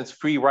some sense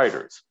free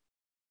riders.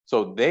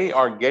 So they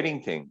are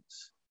getting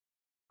things.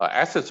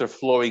 Assets are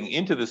flowing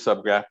into the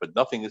subgraph, but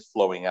nothing is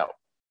flowing out.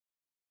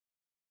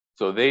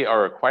 So they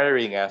are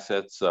acquiring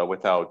assets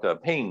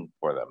without paying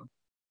for them.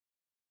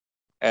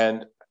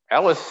 And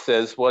Alice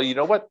says, well, you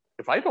know what?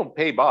 If I don't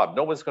pay Bob,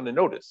 no one's going to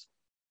notice,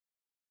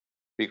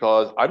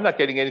 because I'm not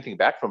getting anything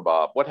back from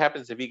Bob. What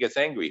happens if he gets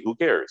angry? Who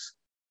cares?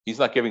 He's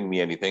not giving me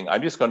anything.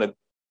 I'm just going to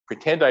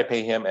pretend I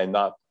pay him and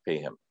not pay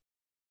him.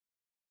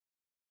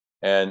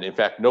 And in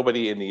fact,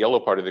 nobody in the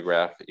yellow part of the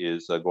graph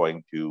is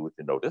going to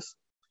notice.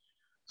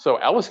 So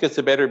Alice gets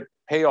a better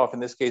payoff in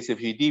this case if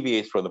she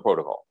deviates from the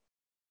protocol.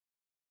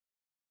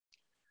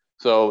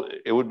 So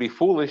it would be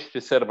foolish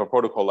to set up a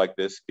protocol like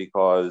this,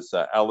 because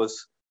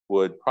Alice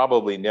would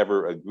probably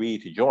never agree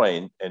to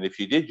join. And if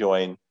she did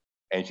join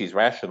and she's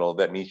rational,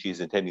 that means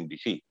she's intending to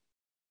cheat.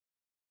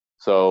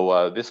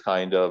 So this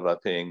kind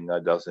of thing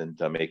doesn't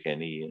make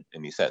any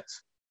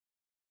sense.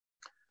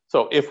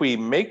 So if we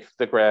make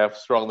the graph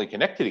strongly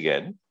connected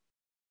again,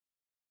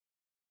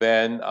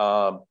 then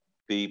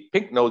the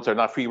pink nodes are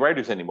not free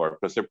riders anymore,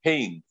 because they're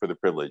paying for the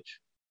privilege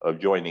of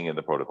joining in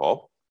the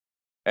protocol.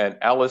 And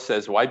Alice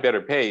says, well, I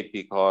better pay,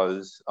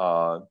 because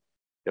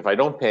if I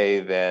don't pay,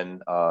 then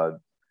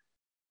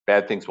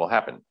bad things will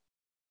happen.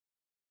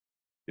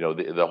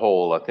 The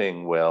whole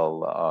thing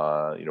will,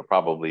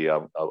 probably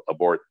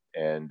abort,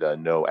 and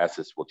no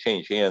assets will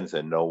change hands,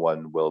 and no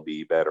one will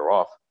be better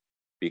off,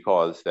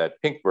 because that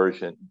pink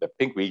version, the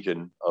pink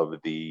region of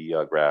the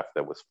graph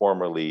that was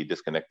formerly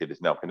disconnected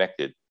is now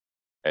connected,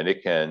 and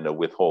it can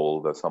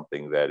withhold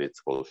something that it's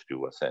supposed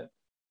to send.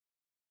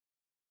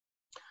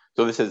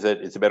 So this is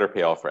it. It's a better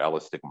payoff for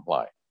Alice to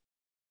comply.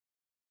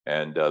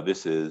 And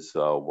this is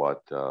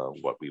what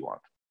we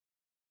want.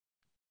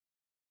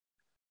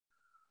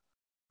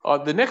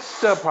 The next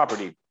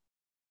property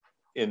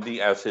in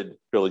the acid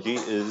trilogy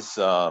is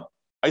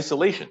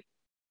isolation.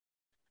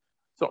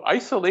 So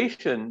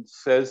isolation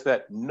says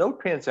that no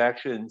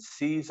transaction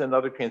sees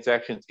another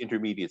transaction's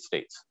intermediate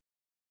states.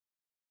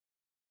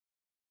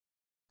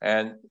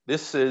 And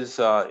this is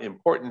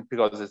important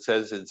because it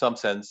says, in some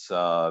sense,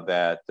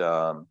 that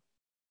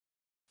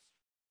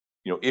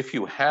if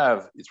you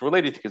have, it's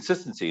related to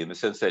consistency in the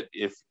sense that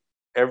if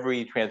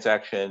every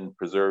transaction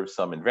preserves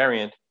some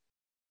invariant,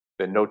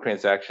 then no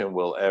transaction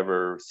will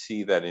ever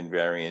see that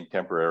invariant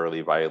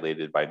temporarily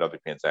violated by another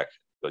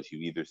transaction, because you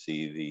either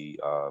see the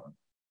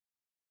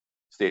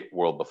state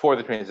world before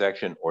the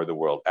transaction or the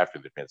world after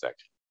the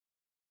transaction.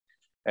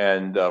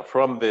 And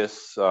from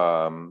this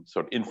sort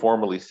of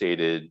informally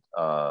stated,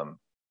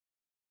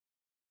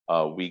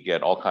 we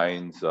get all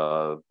kinds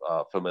of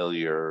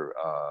familiar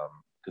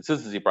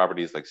consistency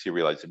properties like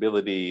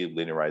serializability,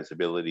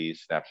 linearizability,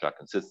 snapshot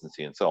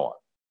consistency, and so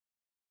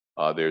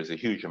on. There's a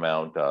huge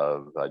amount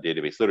of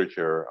database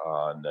literature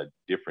on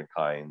different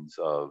kinds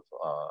of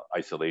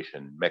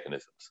isolation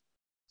mechanisms,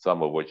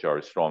 some of which are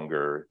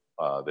stronger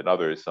than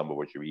others, some of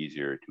which are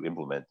easier to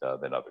implement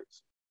than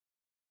others.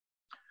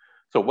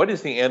 So what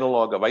is the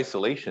analog of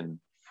isolation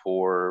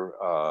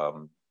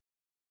for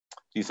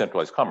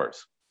decentralized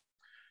commerce?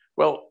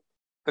 Well,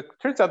 it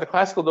turns out the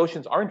classical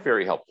notions aren't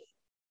very helpful.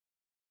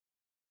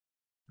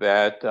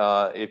 That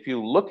if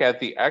you look at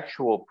the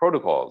actual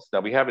protocols, now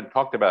we haven't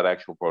talked about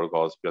actual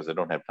protocols because I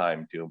don't have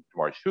time to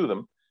march through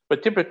them,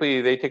 but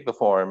typically they take the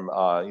form,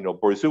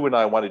 Borzou and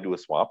I want to do a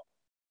swap.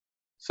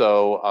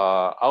 So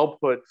I'll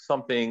put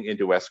something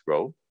into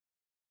escrow.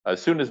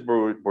 As soon as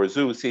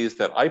Borzou sees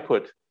that I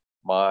put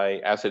my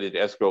asset into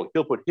escrow,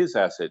 he'll put his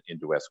asset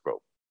into escrow.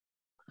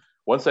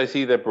 Once I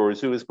see that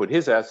Borzou has put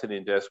his asset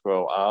into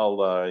escrow, I'll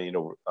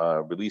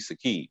release the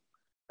key,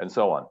 and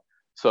so on.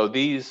 So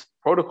these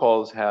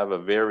protocols have a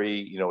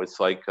very, it's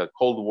like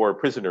Cold War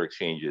prisoner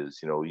exchanges.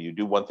 You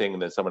do one thing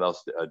and then someone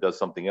else does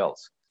something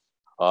else.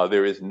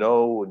 There is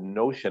no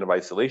notion of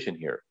isolation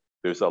here.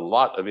 There's a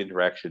lot of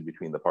interaction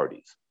between the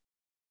parties.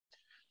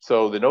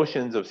 So the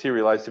notions of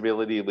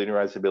serializability,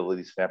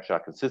 linearizability,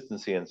 snapshot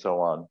consistency, and so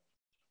on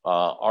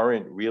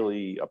aren't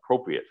really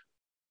appropriate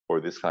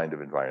for this kind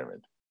of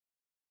environment.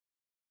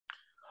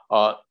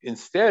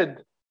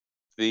 Instead,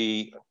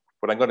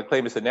 what I'm going to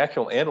claim is the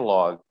natural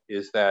analog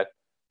is that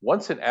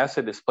once an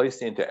asset is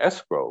placed into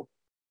escrow,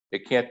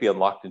 it can't be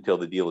unlocked until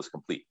the deal is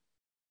complete.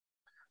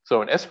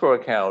 So an escrow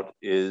account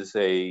is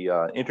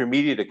a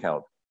intermediate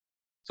account.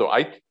 So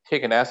I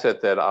take an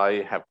asset that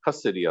I have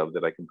custody of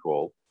that I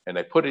control, and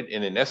I put it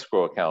in an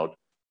escrow account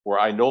where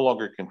I no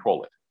longer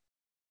control it.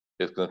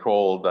 It's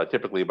controlled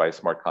typically by a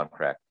smart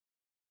contract.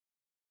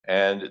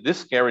 And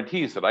this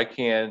guarantees that I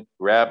can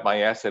grab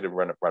my asset and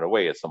run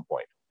away at some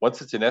point.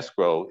 Once it's in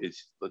escrow,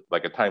 it's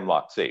like a time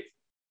lock safe.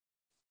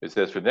 It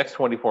says for the next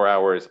 24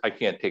 hours, I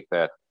can't take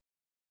that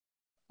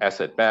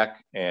asset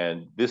back,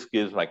 and this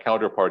gives my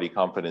counterparty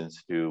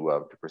confidence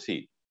to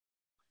proceed.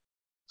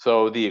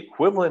 So the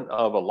equivalent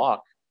of a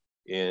lock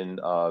in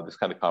this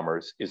kind of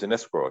commerce is an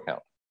escrow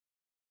account.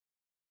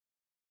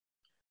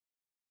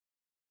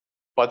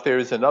 But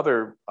there's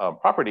another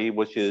property,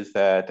 which is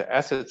that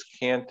assets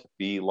can't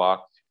be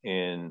locked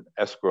in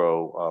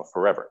escrow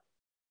forever.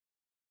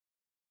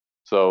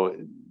 So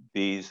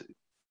these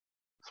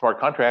smart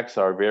contracts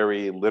are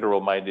very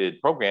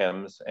literal-minded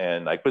programs,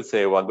 and I could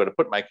say, well, I'm going to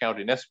put my account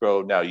in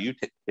escrow. Now you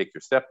take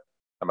your step,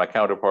 and my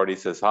counterparty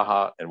says,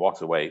 haha, and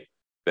walks away.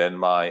 Then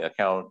my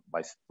account,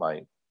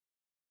 my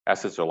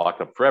assets are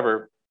locked up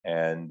forever,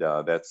 and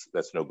that's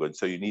no good.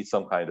 So you need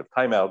some kind of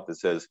timeout that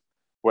says,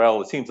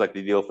 well, it seems like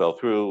the deal fell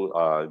through.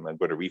 I'm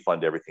going to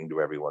refund everything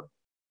to everyone.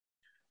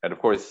 And of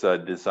course,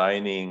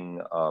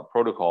 designing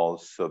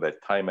protocols so that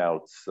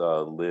timeouts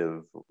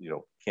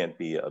can't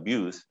be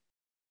abused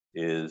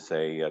is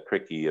a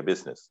tricky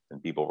business,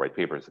 and people write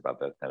papers about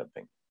that kind of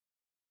thing.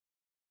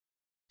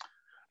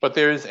 But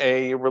there's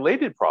a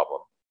related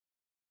problem,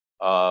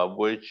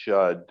 which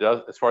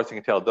does, as far as I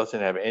can tell,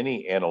 doesn't have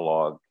any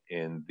analog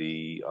in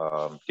the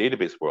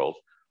database world,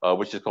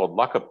 which is called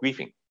lockup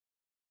briefing.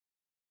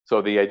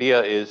 So the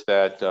idea is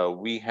that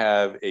we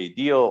have a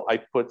deal. I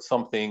put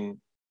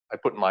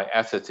my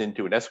assets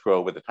into an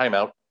escrow with a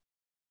timeout,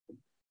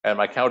 and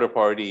my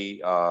counterparty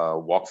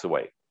walks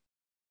away.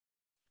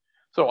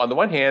 So on the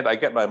one hand, I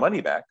get my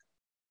money back.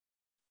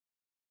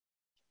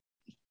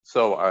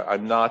 So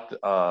I'm not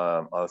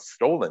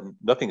stolen,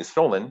 nothing is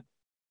stolen,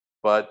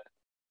 but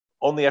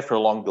only after a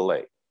long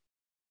delay.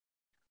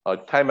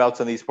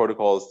 Timeouts on these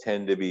protocols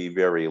tend to be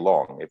very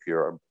long. If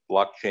your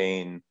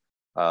blockchain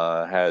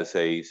has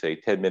a, say,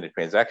 10-minute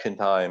transaction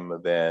time,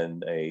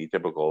 then a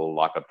typical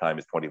lockup time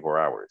is 24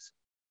 hours.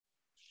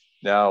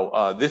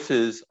 Now, this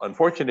is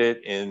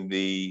unfortunate in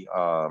the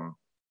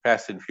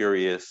fast and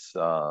furious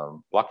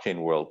blockchain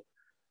world,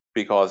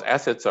 because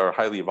assets are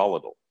highly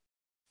volatile.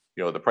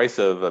 The price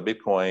of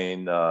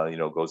Bitcoin,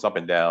 goes up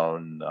and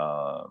down.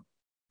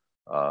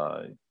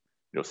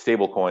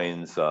 Stable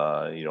coins,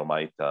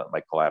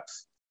 might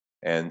collapse.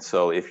 And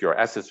so if your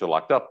assets are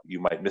locked up, you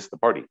might miss the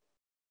party.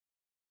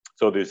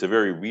 So there's a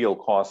very real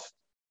cost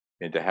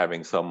into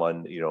having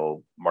someone,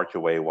 march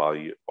away while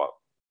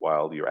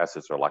your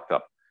assets are locked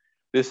up.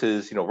 This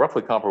is,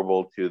 roughly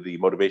comparable to the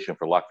motivation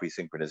for lock-free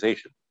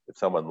synchronization. If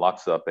someone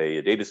locks up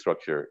a data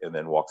structure and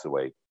then walks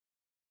away,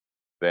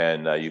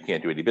 then you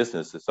can't do any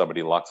business. If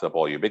somebody locks up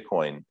all your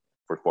Bitcoin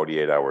for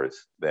 48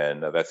 hours,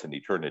 then that's an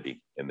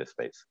eternity in this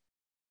space.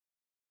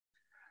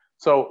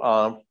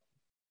 So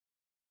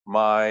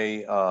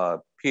my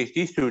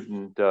PhD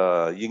student,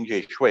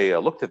 Yingje Shui,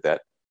 looked at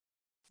that,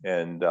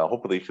 and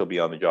hopefully she'll be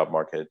on the job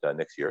market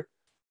next year,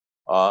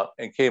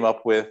 and came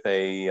up with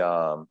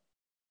a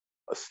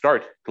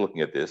start to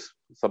looking at this,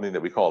 something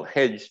that we call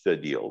hedged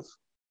deals.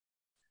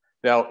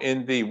 Now,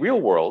 in the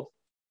real world,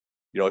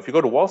 if you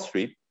go to Wall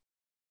Street,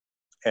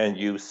 and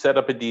you set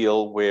up a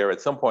deal where at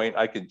some point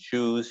I can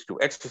choose to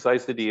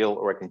exercise the deal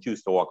or I can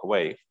choose to walk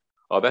away,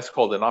 that's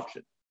called an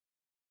option.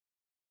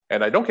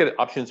 And I don't get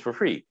options for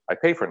free. I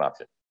pay for an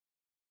option.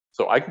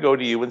 So I can go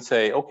to you and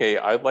say, okay,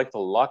 I'd like to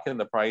lock in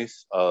the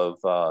price of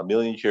 1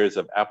 million shares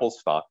of Apple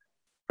stock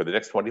for the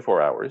next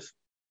 24 hours.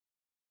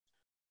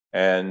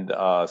 And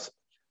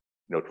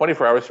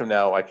 24 hours from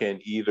now, I can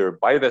either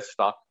buy that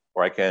stock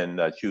or I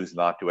can choose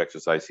not to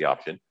exercise the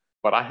option,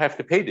 but I have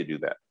to pay to do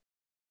that.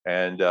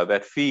 And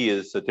that fee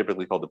is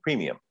typically called the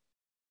premium.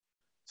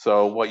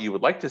 So what you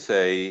would like to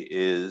say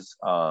is,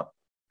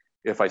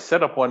 if I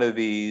set up one of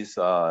these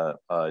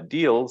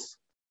deals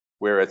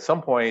where at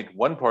some point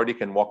one party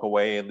can walk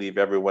away and leave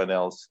everyone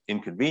else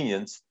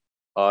inconvenienced,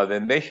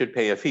 then they should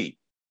pay a fee.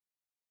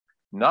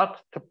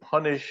 Not to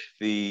punish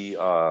the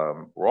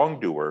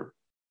wrongdoer,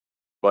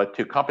 but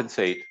to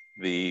compensate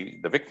the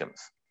victims.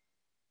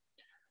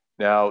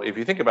 Now, if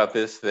you think about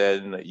this,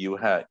 then you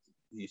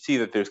see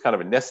that there's kind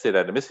of a nested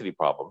atomicity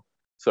problem.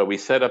 So we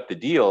set up the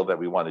deal that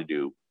we want to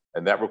do,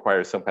 and that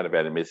requires some kind of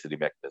atomicity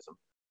mechanism.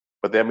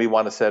 But then we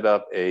want to set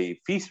up a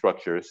fee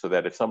structure so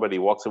that if somebody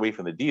walks away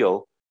from the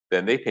deal,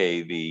 then they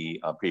pay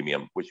the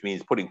premium, which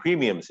means putting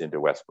premiums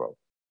into escrow.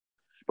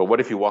 But what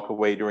if you walk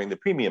away during the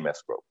premium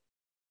escrow?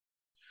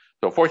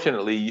 So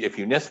fortunately, if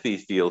you nest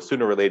these deals,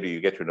 sooner or later you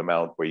get to an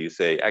amount where you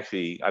say,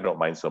 actually, I don't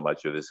mind so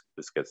much, or this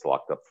gets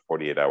locked up for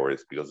 48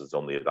 hours because it's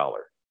only $1.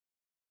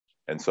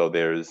 And so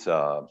there's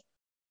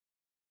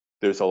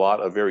a lot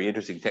of very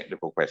interesting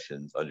technical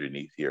questions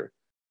underneath here.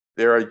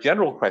 There are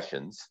general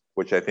questions,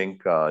 which I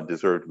think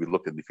deserve to be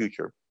looked at in the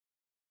future.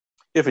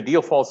 If a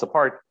deal falls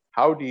apart,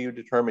 how do you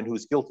determine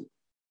who's guilty?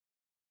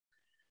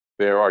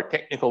 There are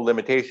technical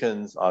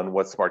limitations on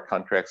what smart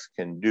contracts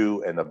can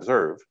do and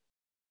observe.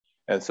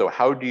 And so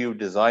how do you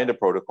design a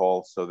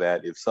protocol so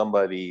that if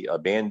somebody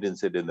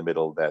abandons it in the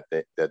middle, that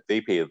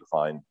they pay the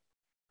fine?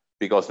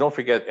 Because don't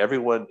forget,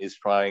 everyone is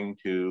trying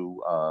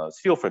to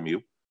steal from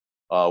you.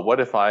 What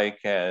if I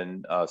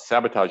can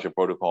sabotage a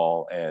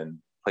protocol and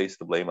place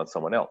the blame on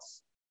someone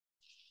else?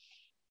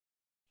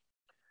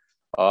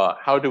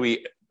 How do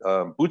we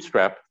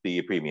bootstrap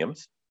the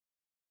premiums?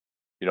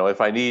 You know, if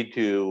I need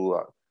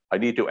to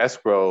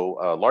escrow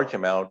a large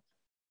amount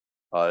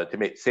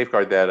to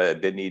safeguard that, I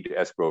then need to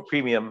escrow a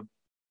premium.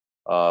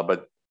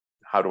 But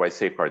how do I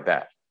safeguard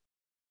that?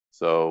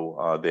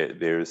 So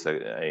there's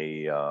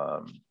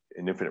an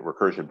infinite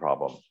recursion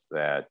problem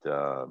that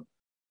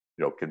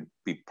can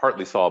be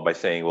partly solved by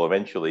saying, well,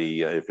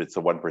 eventually, if it's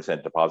a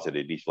 1% deposit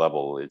at each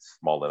level, it's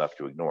small enough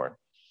to ignore.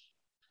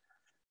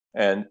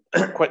 And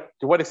to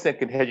what extent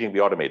can hedging be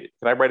automated?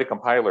 Can I write a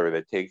compiler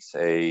that takes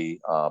a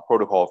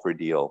protocol for a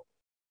deal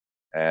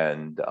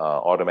and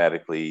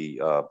automatically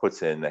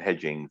puts in the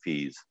hedging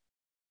fees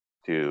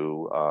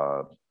to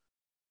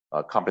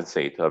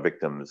compensate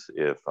victims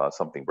if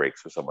something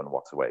breaks or someone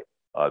walks away?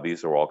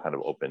 These are all kind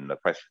of open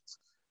questions.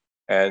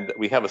 And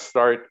we have a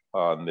start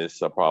on this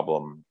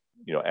problem,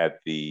 at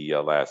the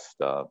last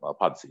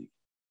PodC,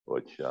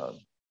 which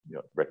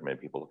recommend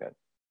people look at.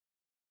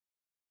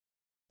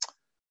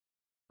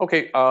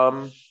 Okay,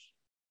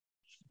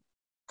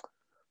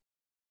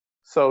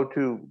 so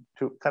to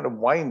kind of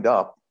wind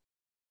up,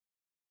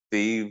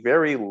 the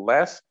very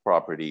last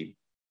property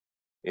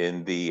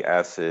in the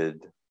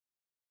acid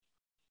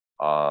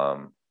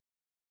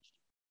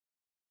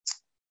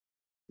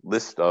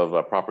list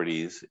of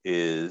properties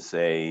is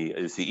the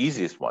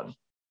easiest one.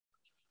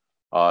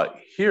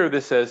 Here,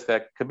 this says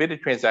that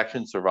committed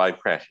transactions survive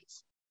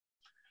crashes.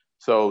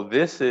 So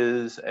this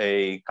is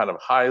a kind of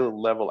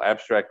high-level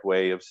abstract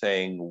way of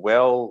saying,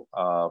 well,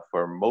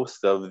 for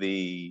most of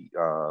the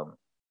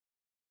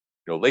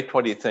late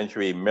 20th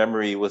century,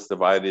 memory was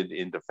divided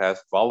into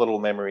fast volatile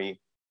memory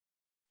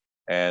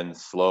and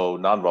slow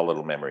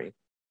non-volatile memory.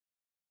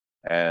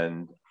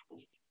 And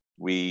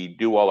we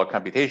do all our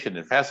computation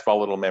in fast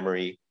volatile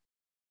memory,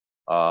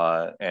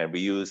 and we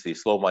use the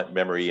slow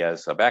memory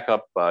as a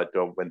backup, but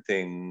when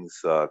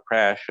things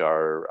crash,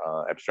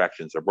 our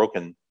abstractions are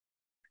broken,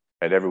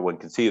 and everyone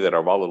can see that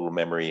our volatile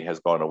memory has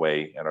gone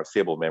away and our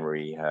stable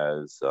memory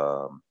has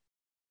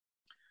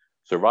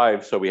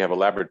survived. So we have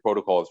elaborate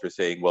protocols for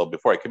saying, well,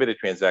 before I commit a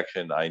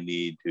transaction, I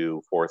need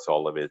to force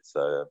all of its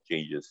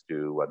changes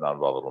to a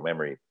non-volatile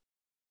memory,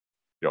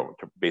 to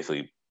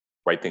basically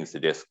write things to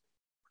disk.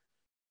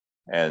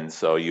 And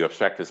so you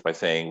abstract this by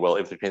saying, well,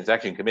 if the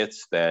transaction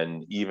commits,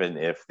 then even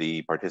if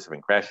the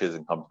participant crashes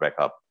and comes back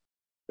up,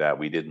 that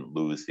we didn't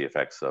lose the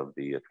effects of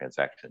the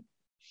transaction.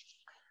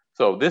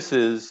 So this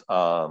is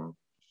the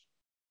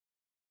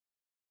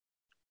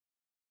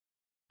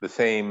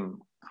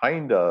same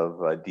kind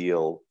of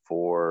deal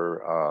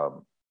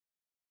for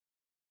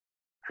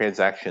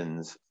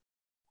transactions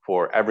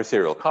for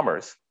adversarial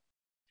commerce.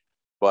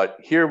 But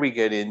here we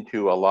get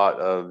into a lot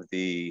of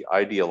the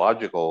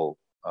ideological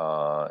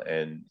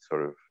and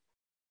sort of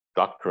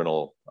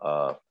doctrinal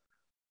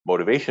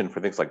motivation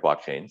for things like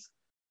blockchains,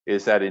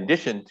 is that in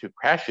addition to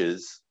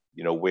crashes,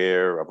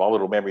 where a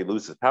volatile memory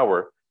loses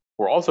power,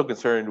 we're also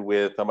concerned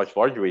with much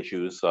larger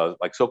issues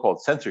like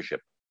so-called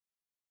censorship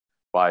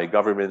by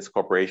governments,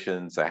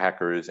 corporations,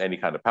 hackers, any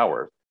kind of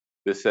power.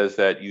 This says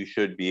that you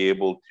should be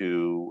able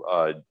to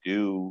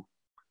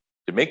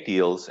make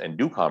deals and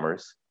do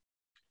commerce,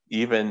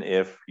 even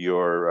if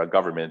your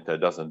government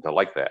doesn't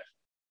like that.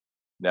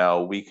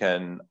 Now, we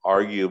can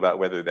argue about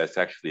whether that's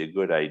actually a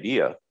good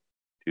idea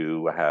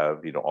to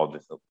have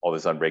all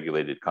this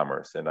unregulated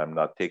commerce, and I'm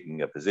not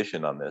taking a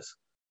position on this.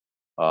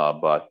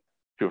 But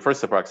to a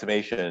first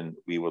approximation,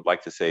 we would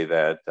like to say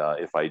that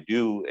if I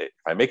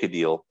make a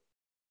deal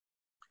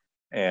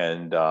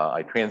and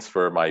I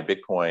transfer my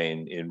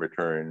Bitcoin in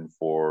return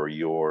for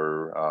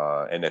your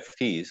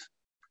NFTs,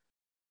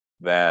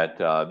 that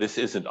this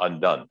isn't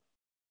undone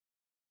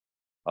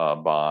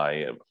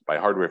by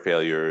hardware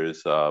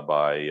failures,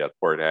 by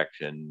court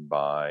action,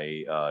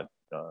 by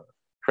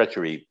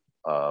treachery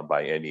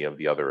by any of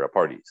the other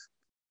parties.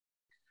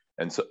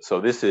 And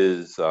so this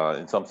is,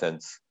 in some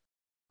sense,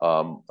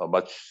 a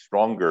much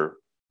stronger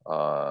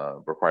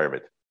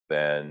requirement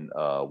than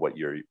what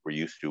we're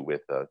used to with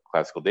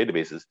classical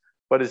databases,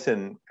 but it's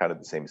in kind of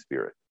the same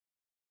spirit.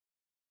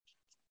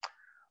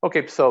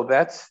 Okay, so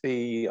that's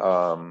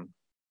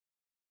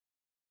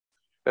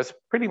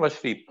pretty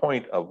much the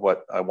point of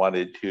what I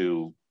wanted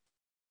to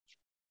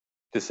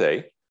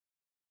say.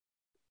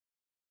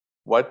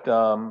 What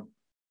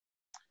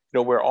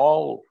we're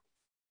all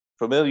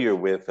familiar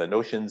with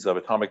notions of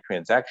atomic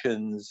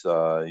transactions.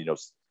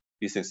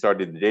 These things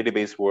started in the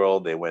database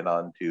world. They went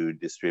on to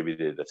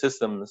distributed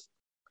systems.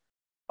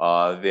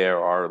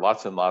 There are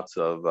lots and lots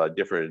of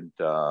different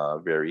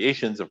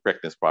variations of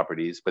correctness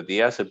properties, but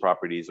the acid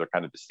properties are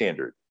kind of the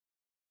standard.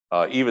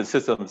 Even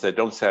systems that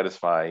don't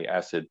satisfy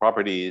acid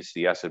properties,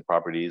 the acid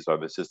properties are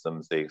the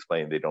systems they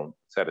explain they don't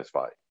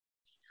satisfy.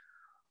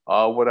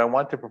 What I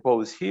want to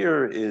propose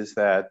here is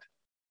that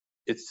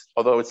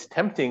although it's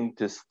tempting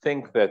to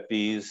think that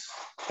these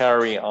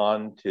carry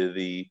on to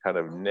the kind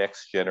of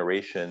next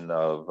generation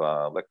of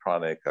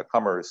electronic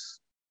commerce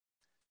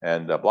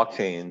and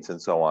blockchains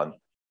and so on,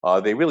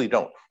 they really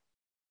don't.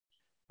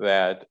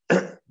 That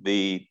a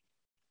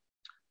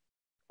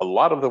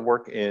lot of the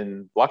work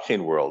in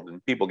blockchain world,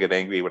 and people get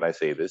angry when I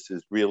say this,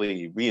 is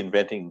really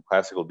reinventing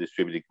classical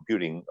distributed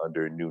computing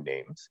under new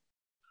names.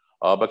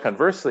 But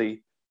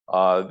conversely,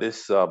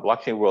 this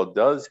blockchain world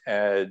does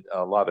add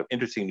a lot of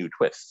interesting new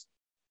twists.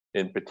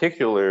 In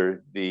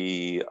particular,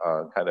 the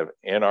kind of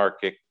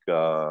anarchic,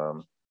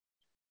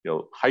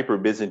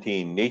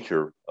 hyper-Byzantine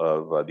nature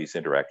of these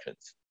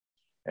interactions.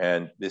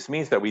 And this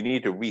means that we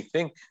need to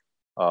rethink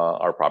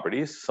our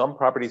properties. Some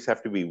properties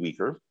have to be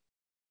weaker.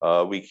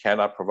 We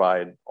cannot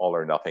provide all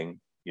or nothing.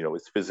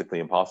 It's physically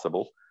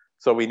impossible.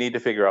 So we need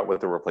to figure out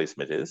what the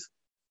replacement is.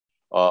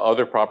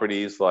 Other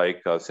properties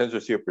like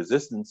censorship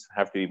resistance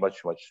have to be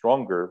much, much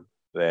stronger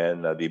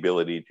than the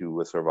ability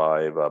to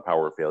survive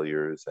power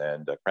failures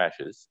and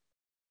crashes.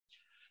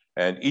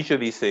 And each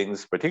of these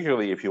things,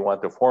 particularly if you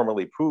want to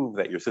formally prove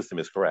that your system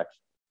is correct,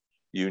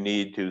 you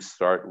need to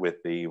start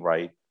with the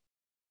right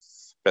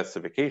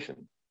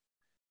specification.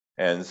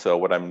 And so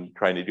what I'm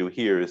trying to do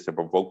here is to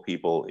provoke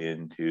people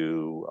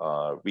into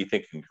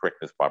rethinking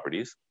correctness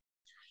properties.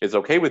 It's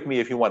okay with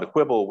me if you want to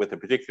quibble with the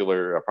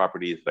particular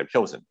properties that I've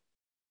chosen.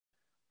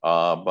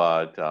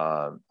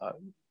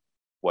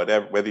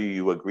 Whether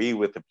you agree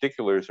with the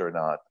particulars or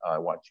not, I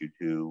want to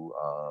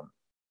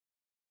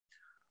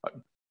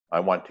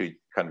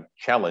kind of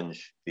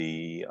challenge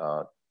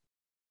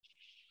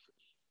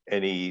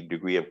any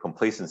degree of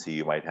complacency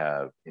you might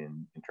have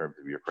in terms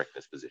of your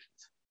correctness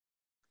positions.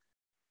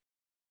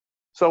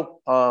 So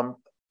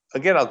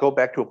again, I'll go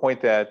back to a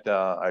point that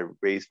I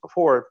raised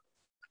before.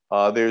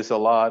 There's a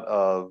lot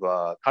of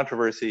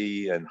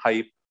controversy and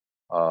hype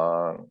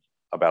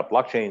about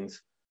blockchains.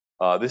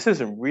 This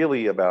isn't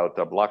really about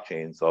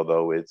blockchains,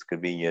 although it's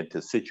convenient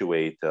to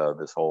situate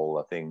this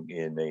whole thing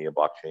in a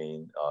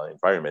blockchain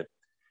environment.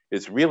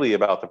 It's really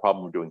about the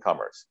problem of doing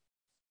commerce.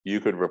 You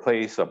could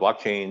replace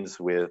blockchains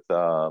with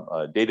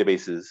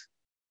databases,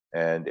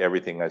 and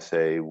everything I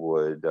say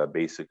would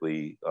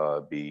basically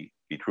be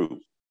true.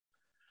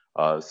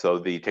 So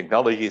the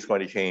technology is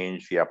going to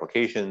change, the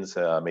applications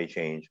may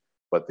change,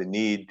 but the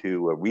need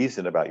to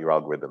reason about your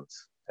algorithms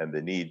and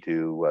the need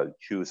to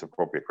choose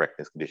appropriate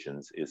correctness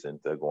conditions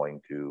isn't going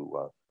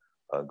to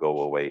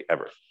go away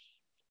ever.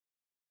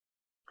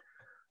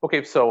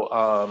 Okay, so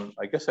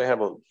I guess I have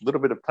a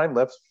little bit of time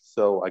left,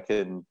 so I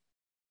can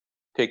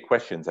take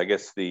questions. I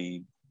guess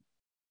the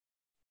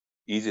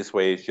easiest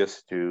way is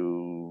just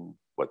to,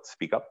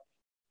 speak up.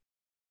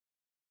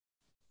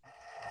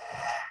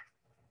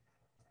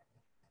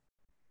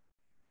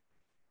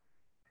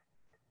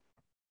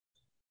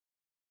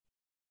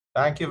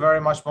 Thank you very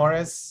much,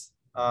 Maurice.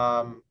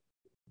 So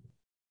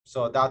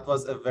that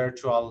was a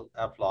virtual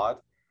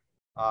applaud.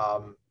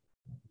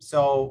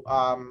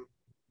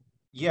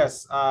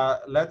 Yes,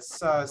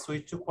 let's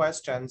switch to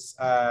questions.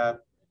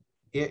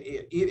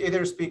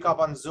 Either speak up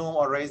on Zoom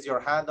or raise your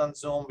hand on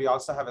Zoom. We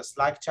also have a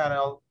Slack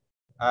channel.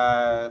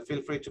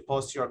 Feel free to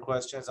post your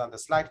questions on the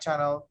Slack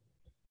channel.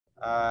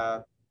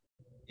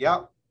 Yeah,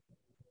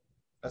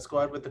 let's go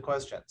ahead with the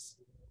questions.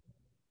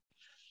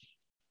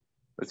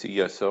 Let's see.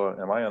 Yes. So,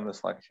 am I on the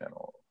Slack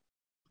channel?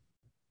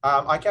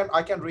 I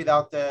can read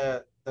out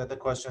the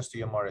questions to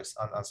you, Maurice,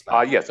 on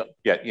Slack. Yes.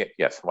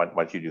 Yes. Why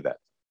don't you do that?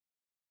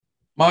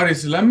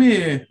 Maurice, let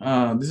me.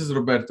 This is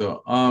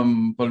Roberto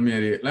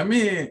Palmieri. Let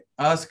me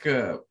ask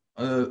a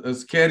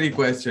scary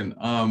question.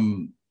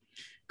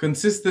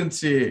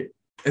 Consistency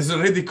is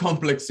already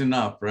complex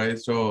enough, right?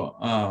 So,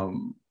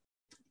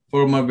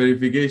 formal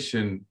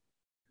verification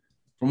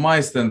from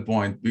my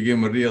standpoint,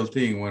 became a real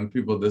thing when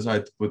people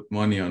decide to put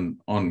money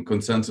on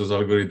consensus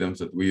algorithms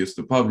that we used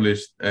to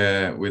publish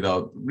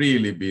without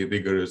really being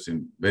rigorous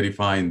in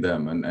verifying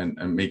them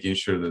and making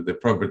sure that the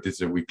properties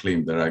that we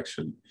claimed are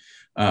actually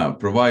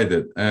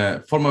provided.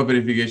 Formal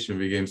verification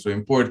became so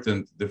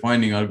important.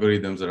 Defining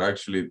algorithms that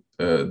actually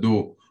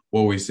do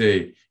what we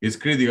say is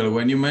critical.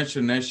 When you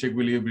mention Nash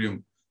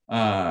equilibrium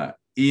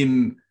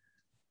in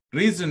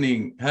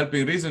reasoning,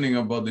 helping reasoning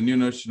about the new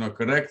notion of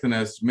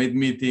correctness made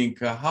me think,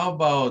 how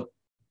about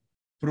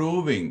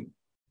proving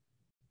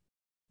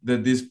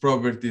that these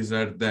properties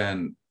are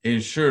then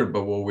ensured by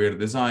what we're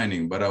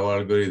designing, by our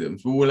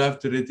algorithms? We will have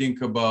to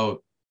rethink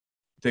about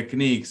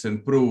techniques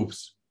and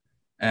proofs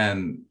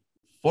and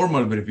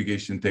formal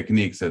verification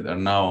techniques that are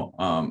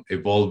now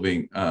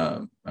evolving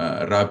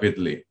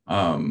rapidly.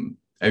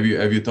 Have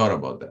you thought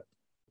about that?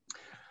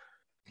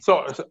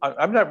 So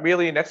I'm not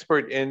really an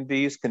expert in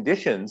these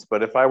conditions,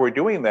 but if I were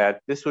doing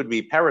that, this would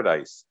be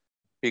paradise,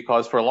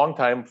 because for a long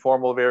time,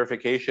 formal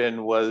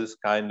verification was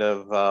kind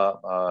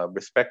of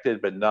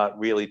respected, but not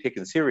really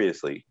taken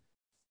seriously.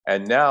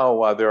 And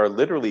now there are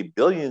literally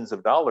billions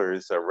of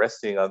dollars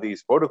resting on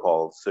these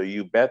protocols. So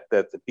you bet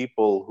that the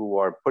people who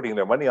are putting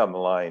their money on the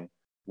line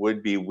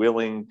would be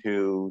willing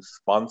to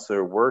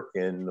sponsor work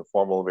in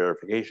formal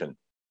verification.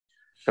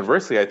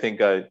 Conversely, I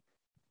think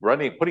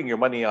putting your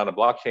money on a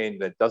blockchain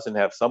that doesn't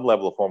have some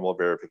level of formal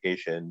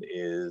verification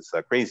is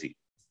crazy.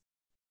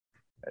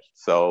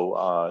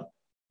 So,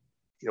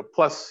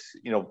 plus,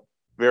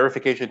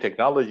 verification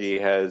technology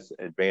has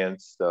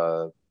advanced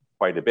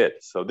quite a bit.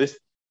 So this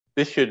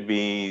should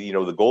be,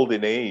 the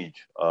golden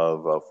age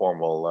of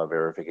formal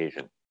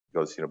verification,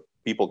 because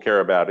people care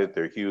about it.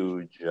 They're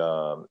huge,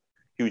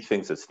 huge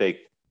things at stake,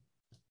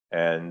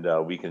 and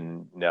we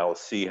can now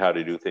see how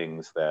to do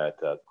things that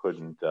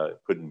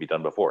couldn't be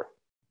done before.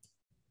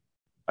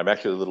 I'm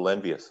actually a little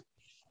envious.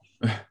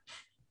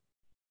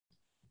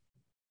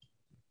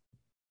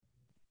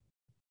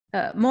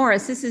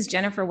 Maurice, this is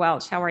Jennifer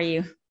Welch. How are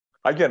you?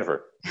 Hi,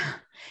 Jennifer.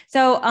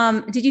 So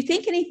did you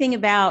think anything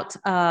about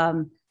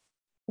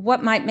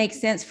what might make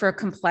sense for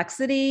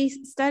complexity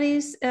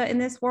studies in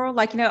this world?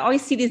 Like, I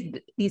always see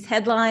these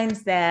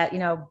headlines that,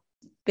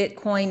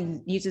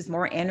 Bitcoin uses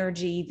more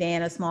energy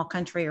than a small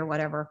country or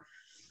whatever.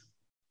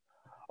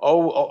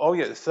 Oh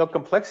yeah. So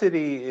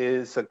complexity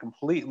is a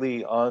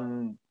completely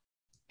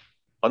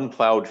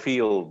unplowed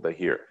field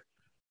here.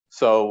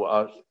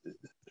 So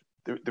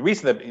the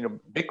reason that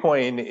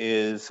Bitcoin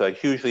is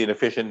hugely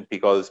inefficient,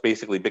 because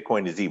basically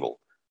Bitcoin is evil,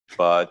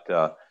 but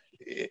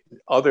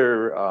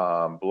other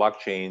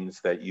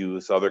blockchains that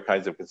use other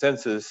kinds of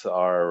consensus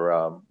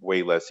are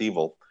way less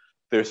evil.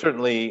 There's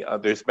certainly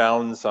there's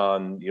bounds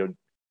on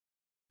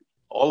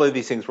all of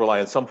these things rely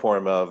on some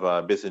form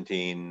of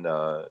Byzantine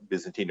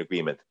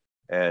agreement,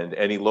 and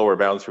any lower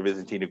bounds for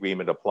Byzantine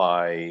agreement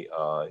apply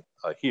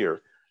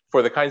here.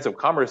 For the kinds of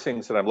commerce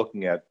things that I'm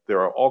looking at, there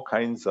are all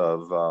kinds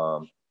of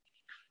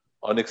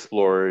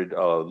unexplored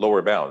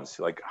lower bounds,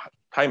 like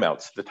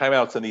timeouts. The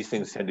timeouts on these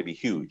things tend to be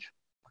huge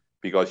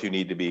because you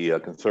need to be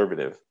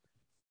conservative.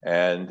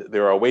 And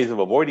there are ways of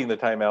avoiding the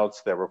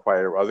timeouts that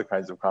require other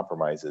kinds of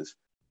compromises,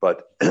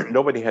 but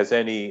nobody has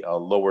any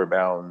lower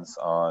bounds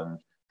on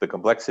the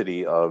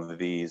complexity of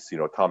these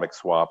atomic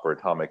swap or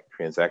atomic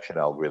transaction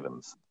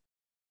algorithms.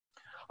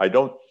 I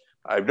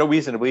have no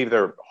reason to believe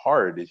they're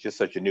hard. It's just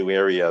such a new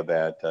area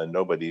that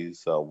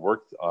nobody's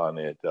worked on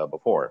it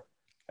before.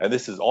 And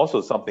this is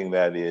also something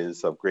that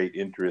is of great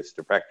interest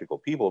to practical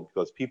people,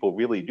 because people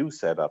really do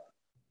set up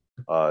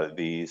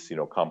these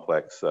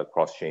complex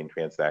cross-chain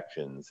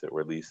transactions, or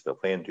at least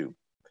plan to.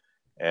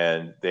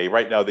 And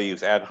right now they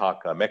use ad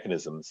hoc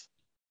mechanisms,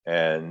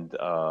 and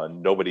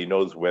nobody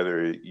knows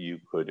whether you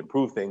could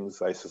improve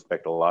things. I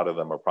suspect a lot of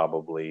them are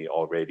probably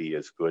already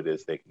as good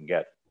as they can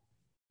get,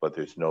 but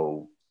there's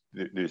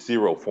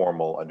zero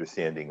formal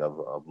understanding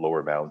of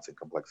lower bounds and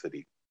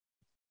complexity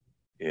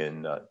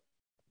in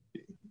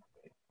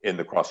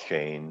the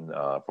cross-chain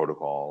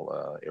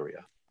protocol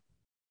area.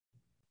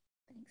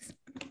 Thanks.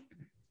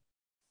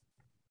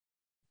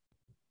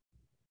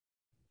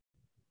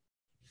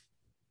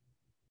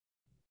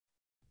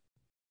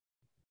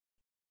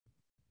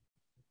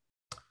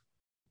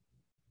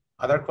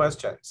 Other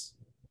questions?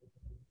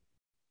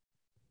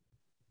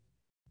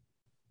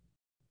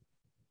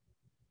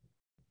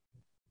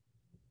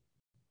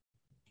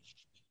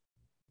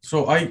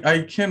 So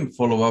I can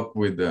follow up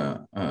with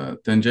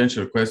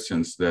tangential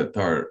questions that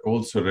are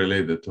also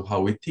related to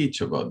how we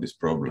teach about this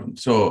problem.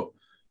 So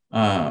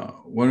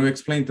when we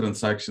explain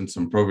transactions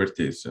and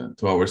properties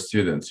to our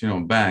students,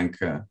 bank,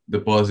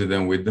 deposit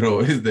and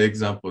withdraw is the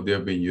example they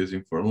have been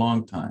using for a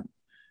long time,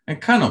 and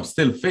kind of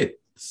still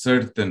fit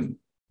certain,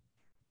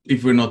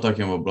 if we're not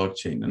talking about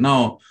blockchain.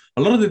 Now,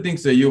 a lot of the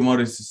things that you,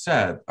 Maurice,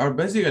 said are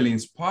basically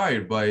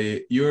inspired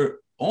by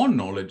your own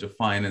knowledge of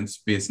finance,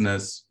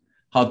 business,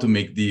 how to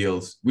make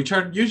deals, which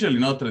are usually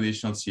not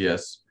traditional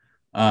CS,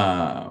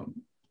 common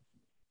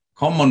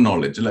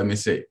knowledge, let me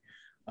say.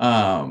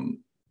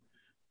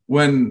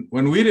 When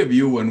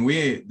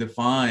we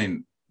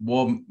define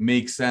what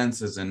makes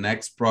sense as a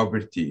next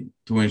property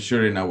to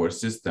ensure in our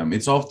system,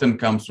 it often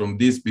comes from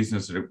these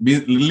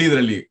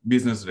literally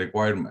business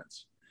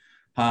requirements.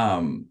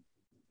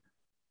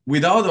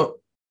 Without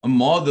a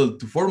model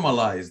to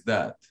formalize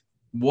that,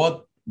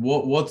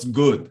 what's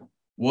good,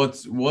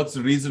 what's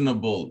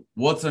reasonable,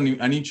 what's an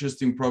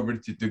interesting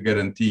property to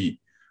guarantee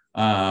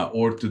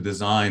or to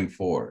design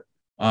for?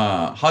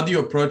 How do you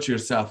approach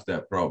yourself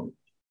that problem?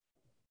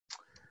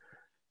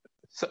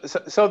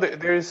 So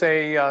there's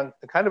a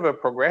kind of a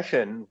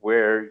progression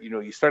where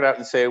you start out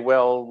and say,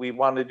 well, we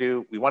want to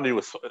do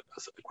a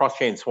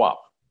cross-chain swap,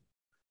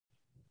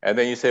 and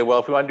then you say, well,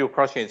 if we want to do a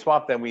cross-chain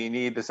swap, then we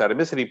need this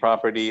atomicity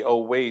property. Oh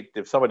wait,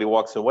 if somebody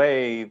walks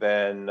away,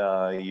 then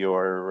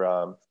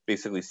you're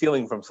basically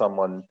stealing from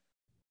someone.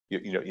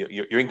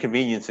 You're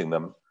inconveniencing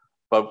them.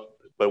 But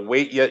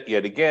wait,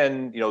 yet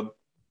again,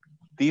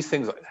 these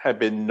things have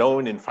been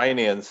known in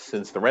finance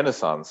since the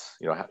Renaissance.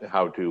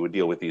 How to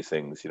deal with these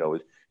things.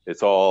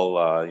 It's all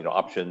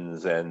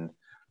options and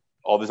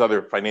all this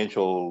other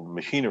financial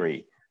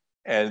machinery,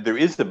 and there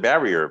is the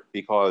barrier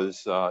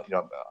because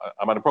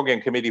I'm on a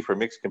program committee for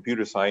mixed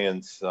computer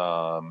science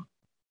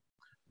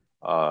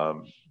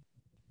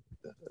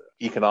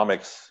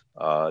economics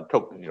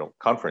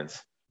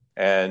conference,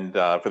 and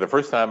for the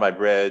first time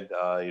I've read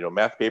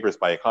math papers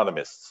by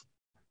economists,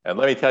 and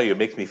let me tell you, it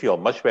makes me feel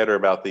much better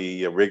about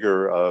the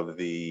rigor of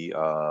the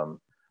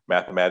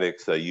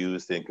mathematics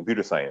used in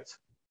computer science.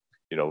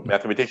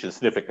 Mathematicians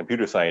sniff at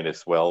computer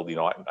scientists. Well,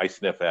 I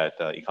sniff at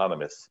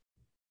economists.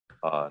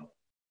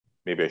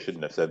 Maybe I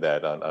shouldn't have said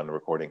that on the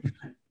recording,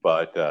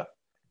 but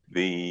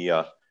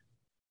the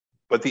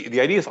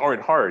ideas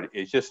aren't hard.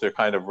 It's just they're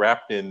kind of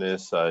wrapped in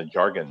this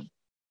jargon.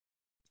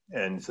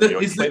 And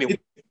so,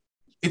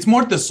 it's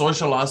more the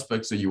social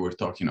aspects that you were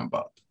talking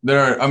about.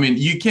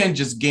 You can't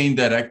just gain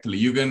directly.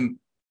 You can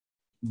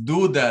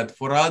do that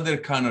for other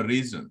kind of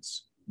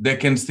reasons that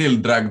can still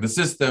drag the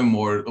system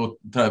or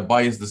try to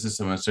bias the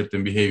system in a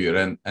certain behavior.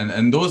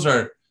 And those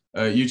are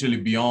usually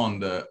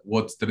beyond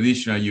what's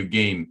traditional you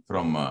gain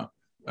from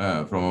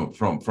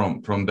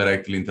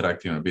directly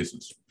interacting in a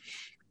business.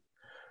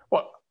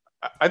 Well,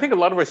 I think a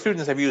lot of our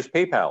students have used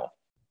PayPal.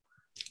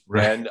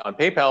 Right. And on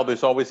PayPal,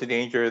 there's always a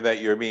danger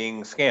that you're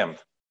being scammed.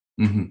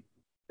 Mm-hmm.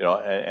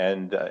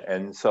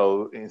 And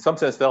so in some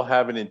sense, they'll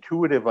have an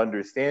intuitive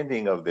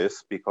understanding of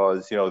this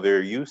because,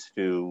 they're used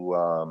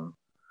to,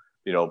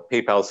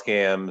 PayPal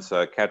scams,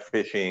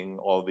 catfishing,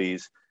 all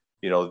these,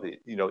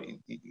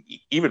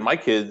 even my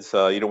kids,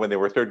 when they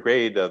were third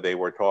grade, they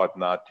were taught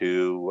not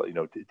to,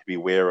 to be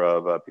aware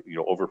of,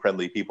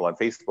 over-friendly people on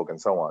Facebook and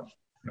so on.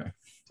 Right.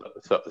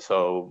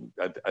 So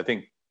I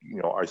think,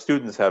 our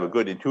students have a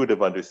good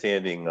intuitive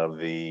understanding of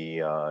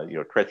the,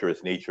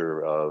 treacherous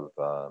nature of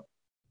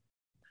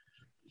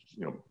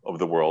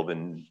the world.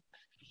 And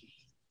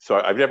so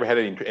I've never had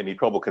any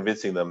trouble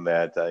convincing them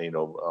that,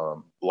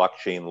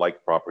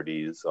 blockchain-like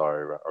properties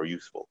are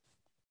useful.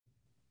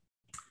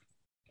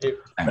 Hey,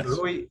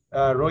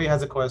 Rui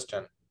has a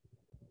question.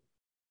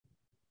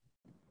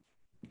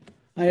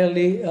 Hi,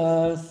 Herlihy.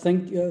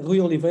 Thank you. Rui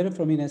Oliveira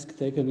from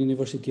Inesctec at the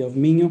University of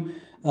Minho.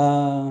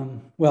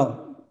 Well,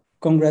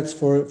 congrats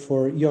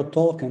for your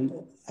talk and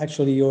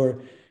actually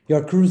your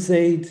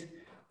crusade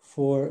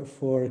for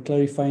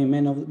clarifying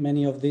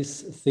many of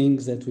these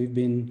things that we've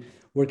been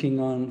working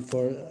on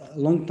for a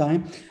long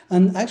time.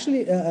 And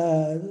actually,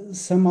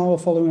 somehow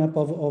following up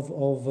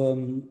of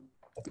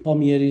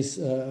Palmieri's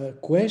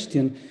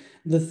question,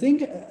 the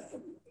thing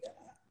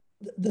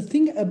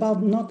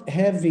about not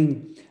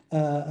having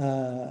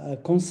a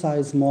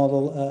concise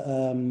model,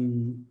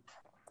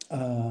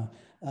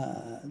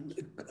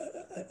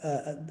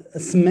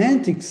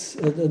 semantics,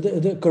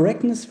 the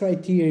correctness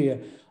criteria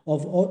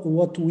of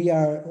what we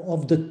are,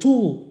 of the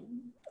tool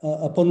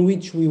upon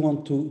which we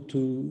want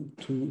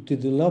to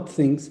develop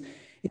things,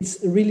 it's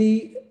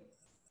really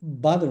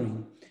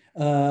bothering.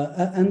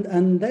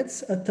 And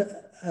that's at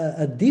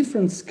a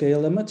different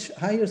scale, a much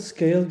higher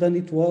scale than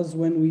it was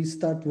when we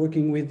start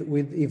working with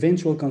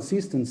eventual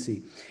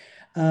consistency.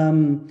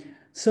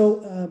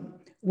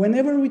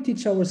 Whenever we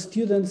teach our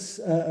students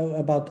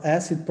about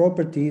acid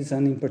properties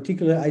and in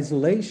particular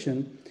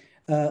isolation,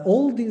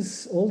 all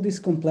this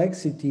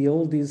complexity,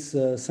 all these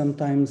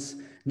sometimes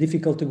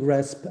difficult to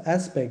grasp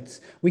aspects,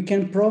 we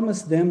can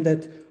promise them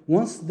that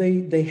once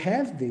they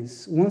have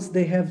this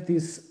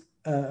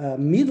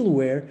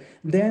middleware,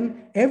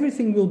 then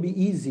everything will be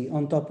easy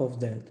on top of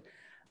that.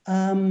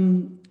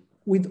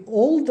 With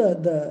all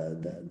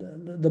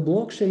the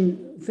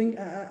blockchain thing,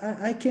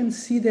 I can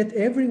see that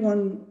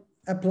everyone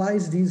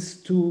applies this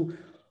to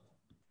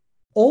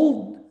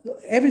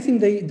everything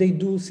they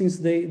do since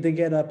they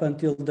get up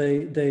until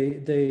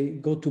they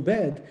go to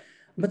bed.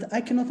 But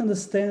I cannot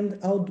understand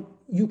how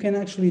you can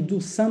actually do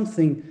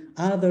something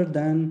other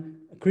than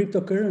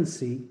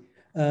cryptocurrency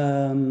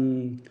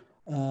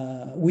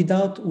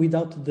without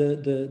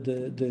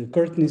the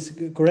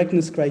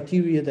correctness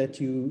criteria that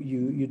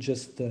you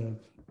just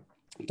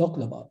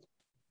talked about.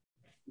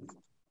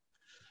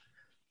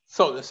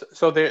 So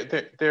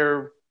there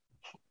are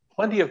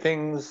plenty of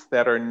things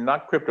that are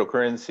not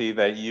cryptocurrency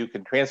that you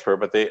can transfer,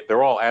 but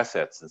they're all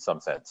assets in some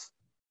sense.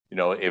 You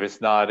know, if it's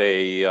not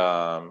a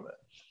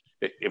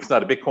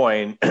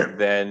Bitcoin,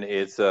 then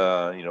it's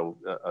a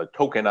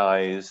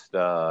tokenized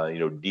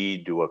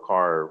deed to a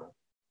car or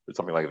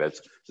something like that.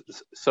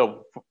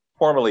 So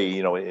formally,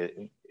 you know,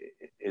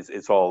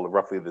 it's all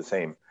roughly the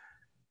same.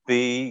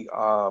 The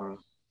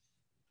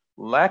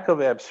lack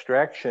of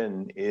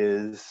abstraction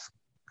is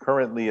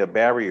currently a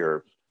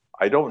barrier.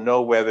 I don't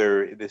know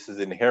whether this is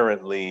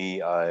inherently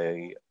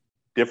a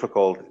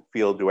difficult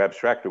field to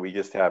abstract, or we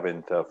just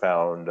haven't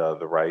found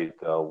the right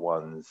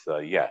ones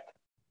yet.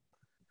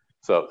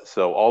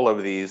 So all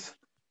of these,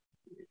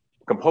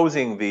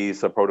 composing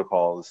these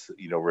protocols,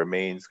 you know,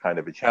 remains kind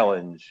of a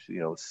challenge. You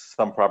know,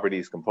 some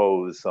properties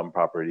compose, some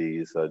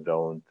properties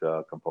don't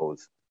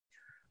compose.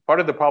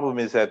 Part of the problem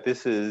is that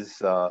this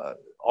is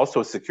also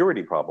a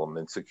security problem,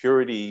 and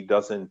security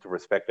doesn't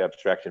respect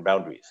abstraction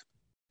boundaries.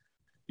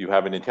 You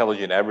have an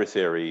intelligent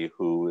adversary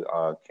who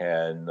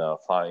can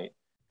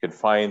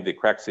find the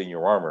cracks in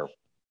your armor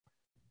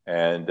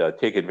and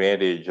take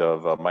advantage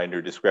of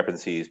minor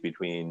discrepancies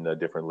between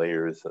different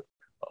layers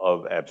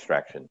of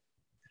abstraction.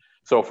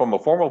 So from a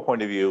formal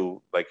point of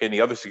view, like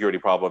any other security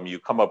problem, you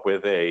come up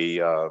with a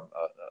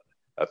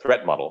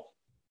threat model.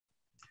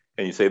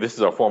 And you say, this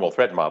is our formal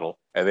threat model.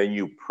 And then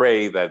you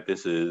pray that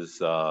this is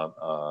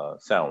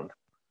sound.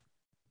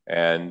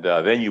 And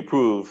then you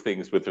prove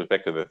things with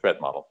respect to the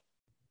threat model.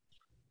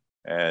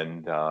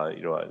 And I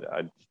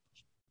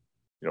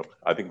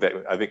think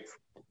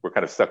we're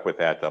kind of stuck with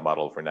that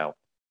model for now.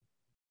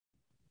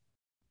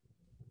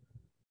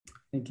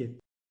 Thank you.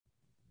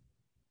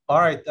 All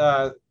right.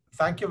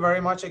 Thank you very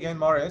much again,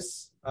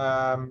 Maurice.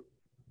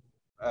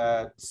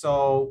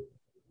 So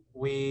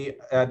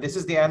this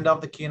is the end of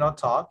the keynote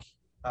talk.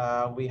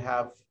 We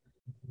have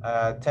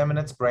 10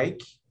 minutes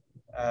break.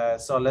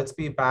 So let's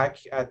be back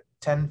at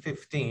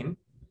 10:15.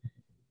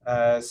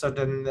 So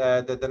then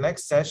the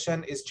next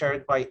session is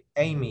chaired by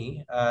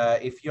Amy.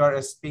 If you are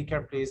a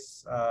speaker,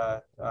 please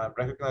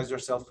recognize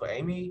yourself for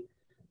Amy.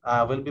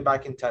 We'll be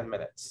back in 10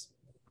 minutes.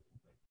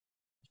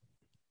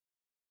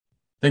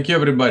 Thank you,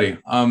 everybody.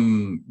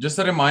 Just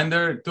a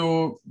reminder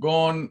to go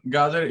on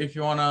Gather if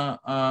you wanna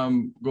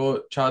go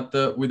chat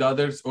with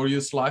others or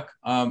use Slack.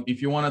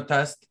 If you wanna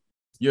test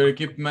your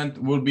equipment,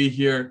 we'll be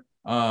here.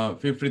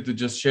 Feel free to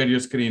just share your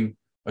screen.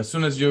 As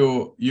soon as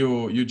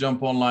you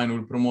jump online,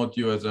 we'll promote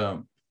you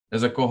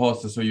as a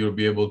co-host, so you'll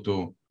be able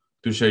to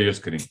share your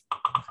screen.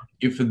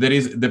 If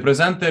the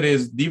presenter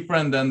is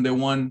different than the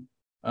one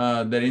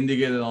that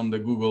indicated on the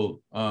Google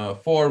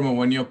form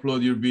when you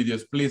upload your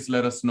videos, please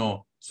let us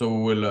know. So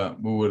we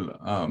will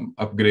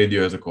upgrade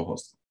you as a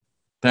co-host.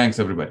 Thanks,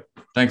 everybody.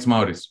 Thanks,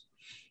 Maurice.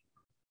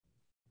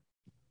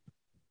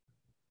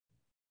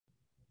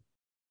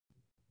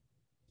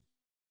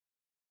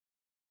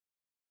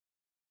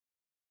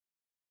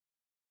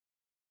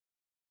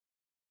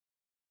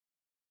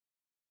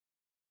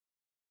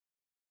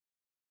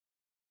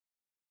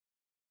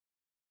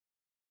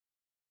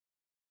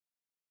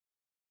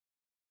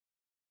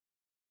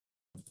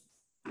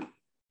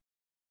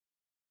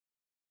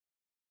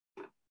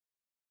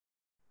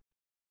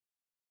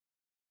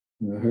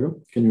 Hello,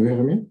 can you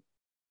hear me?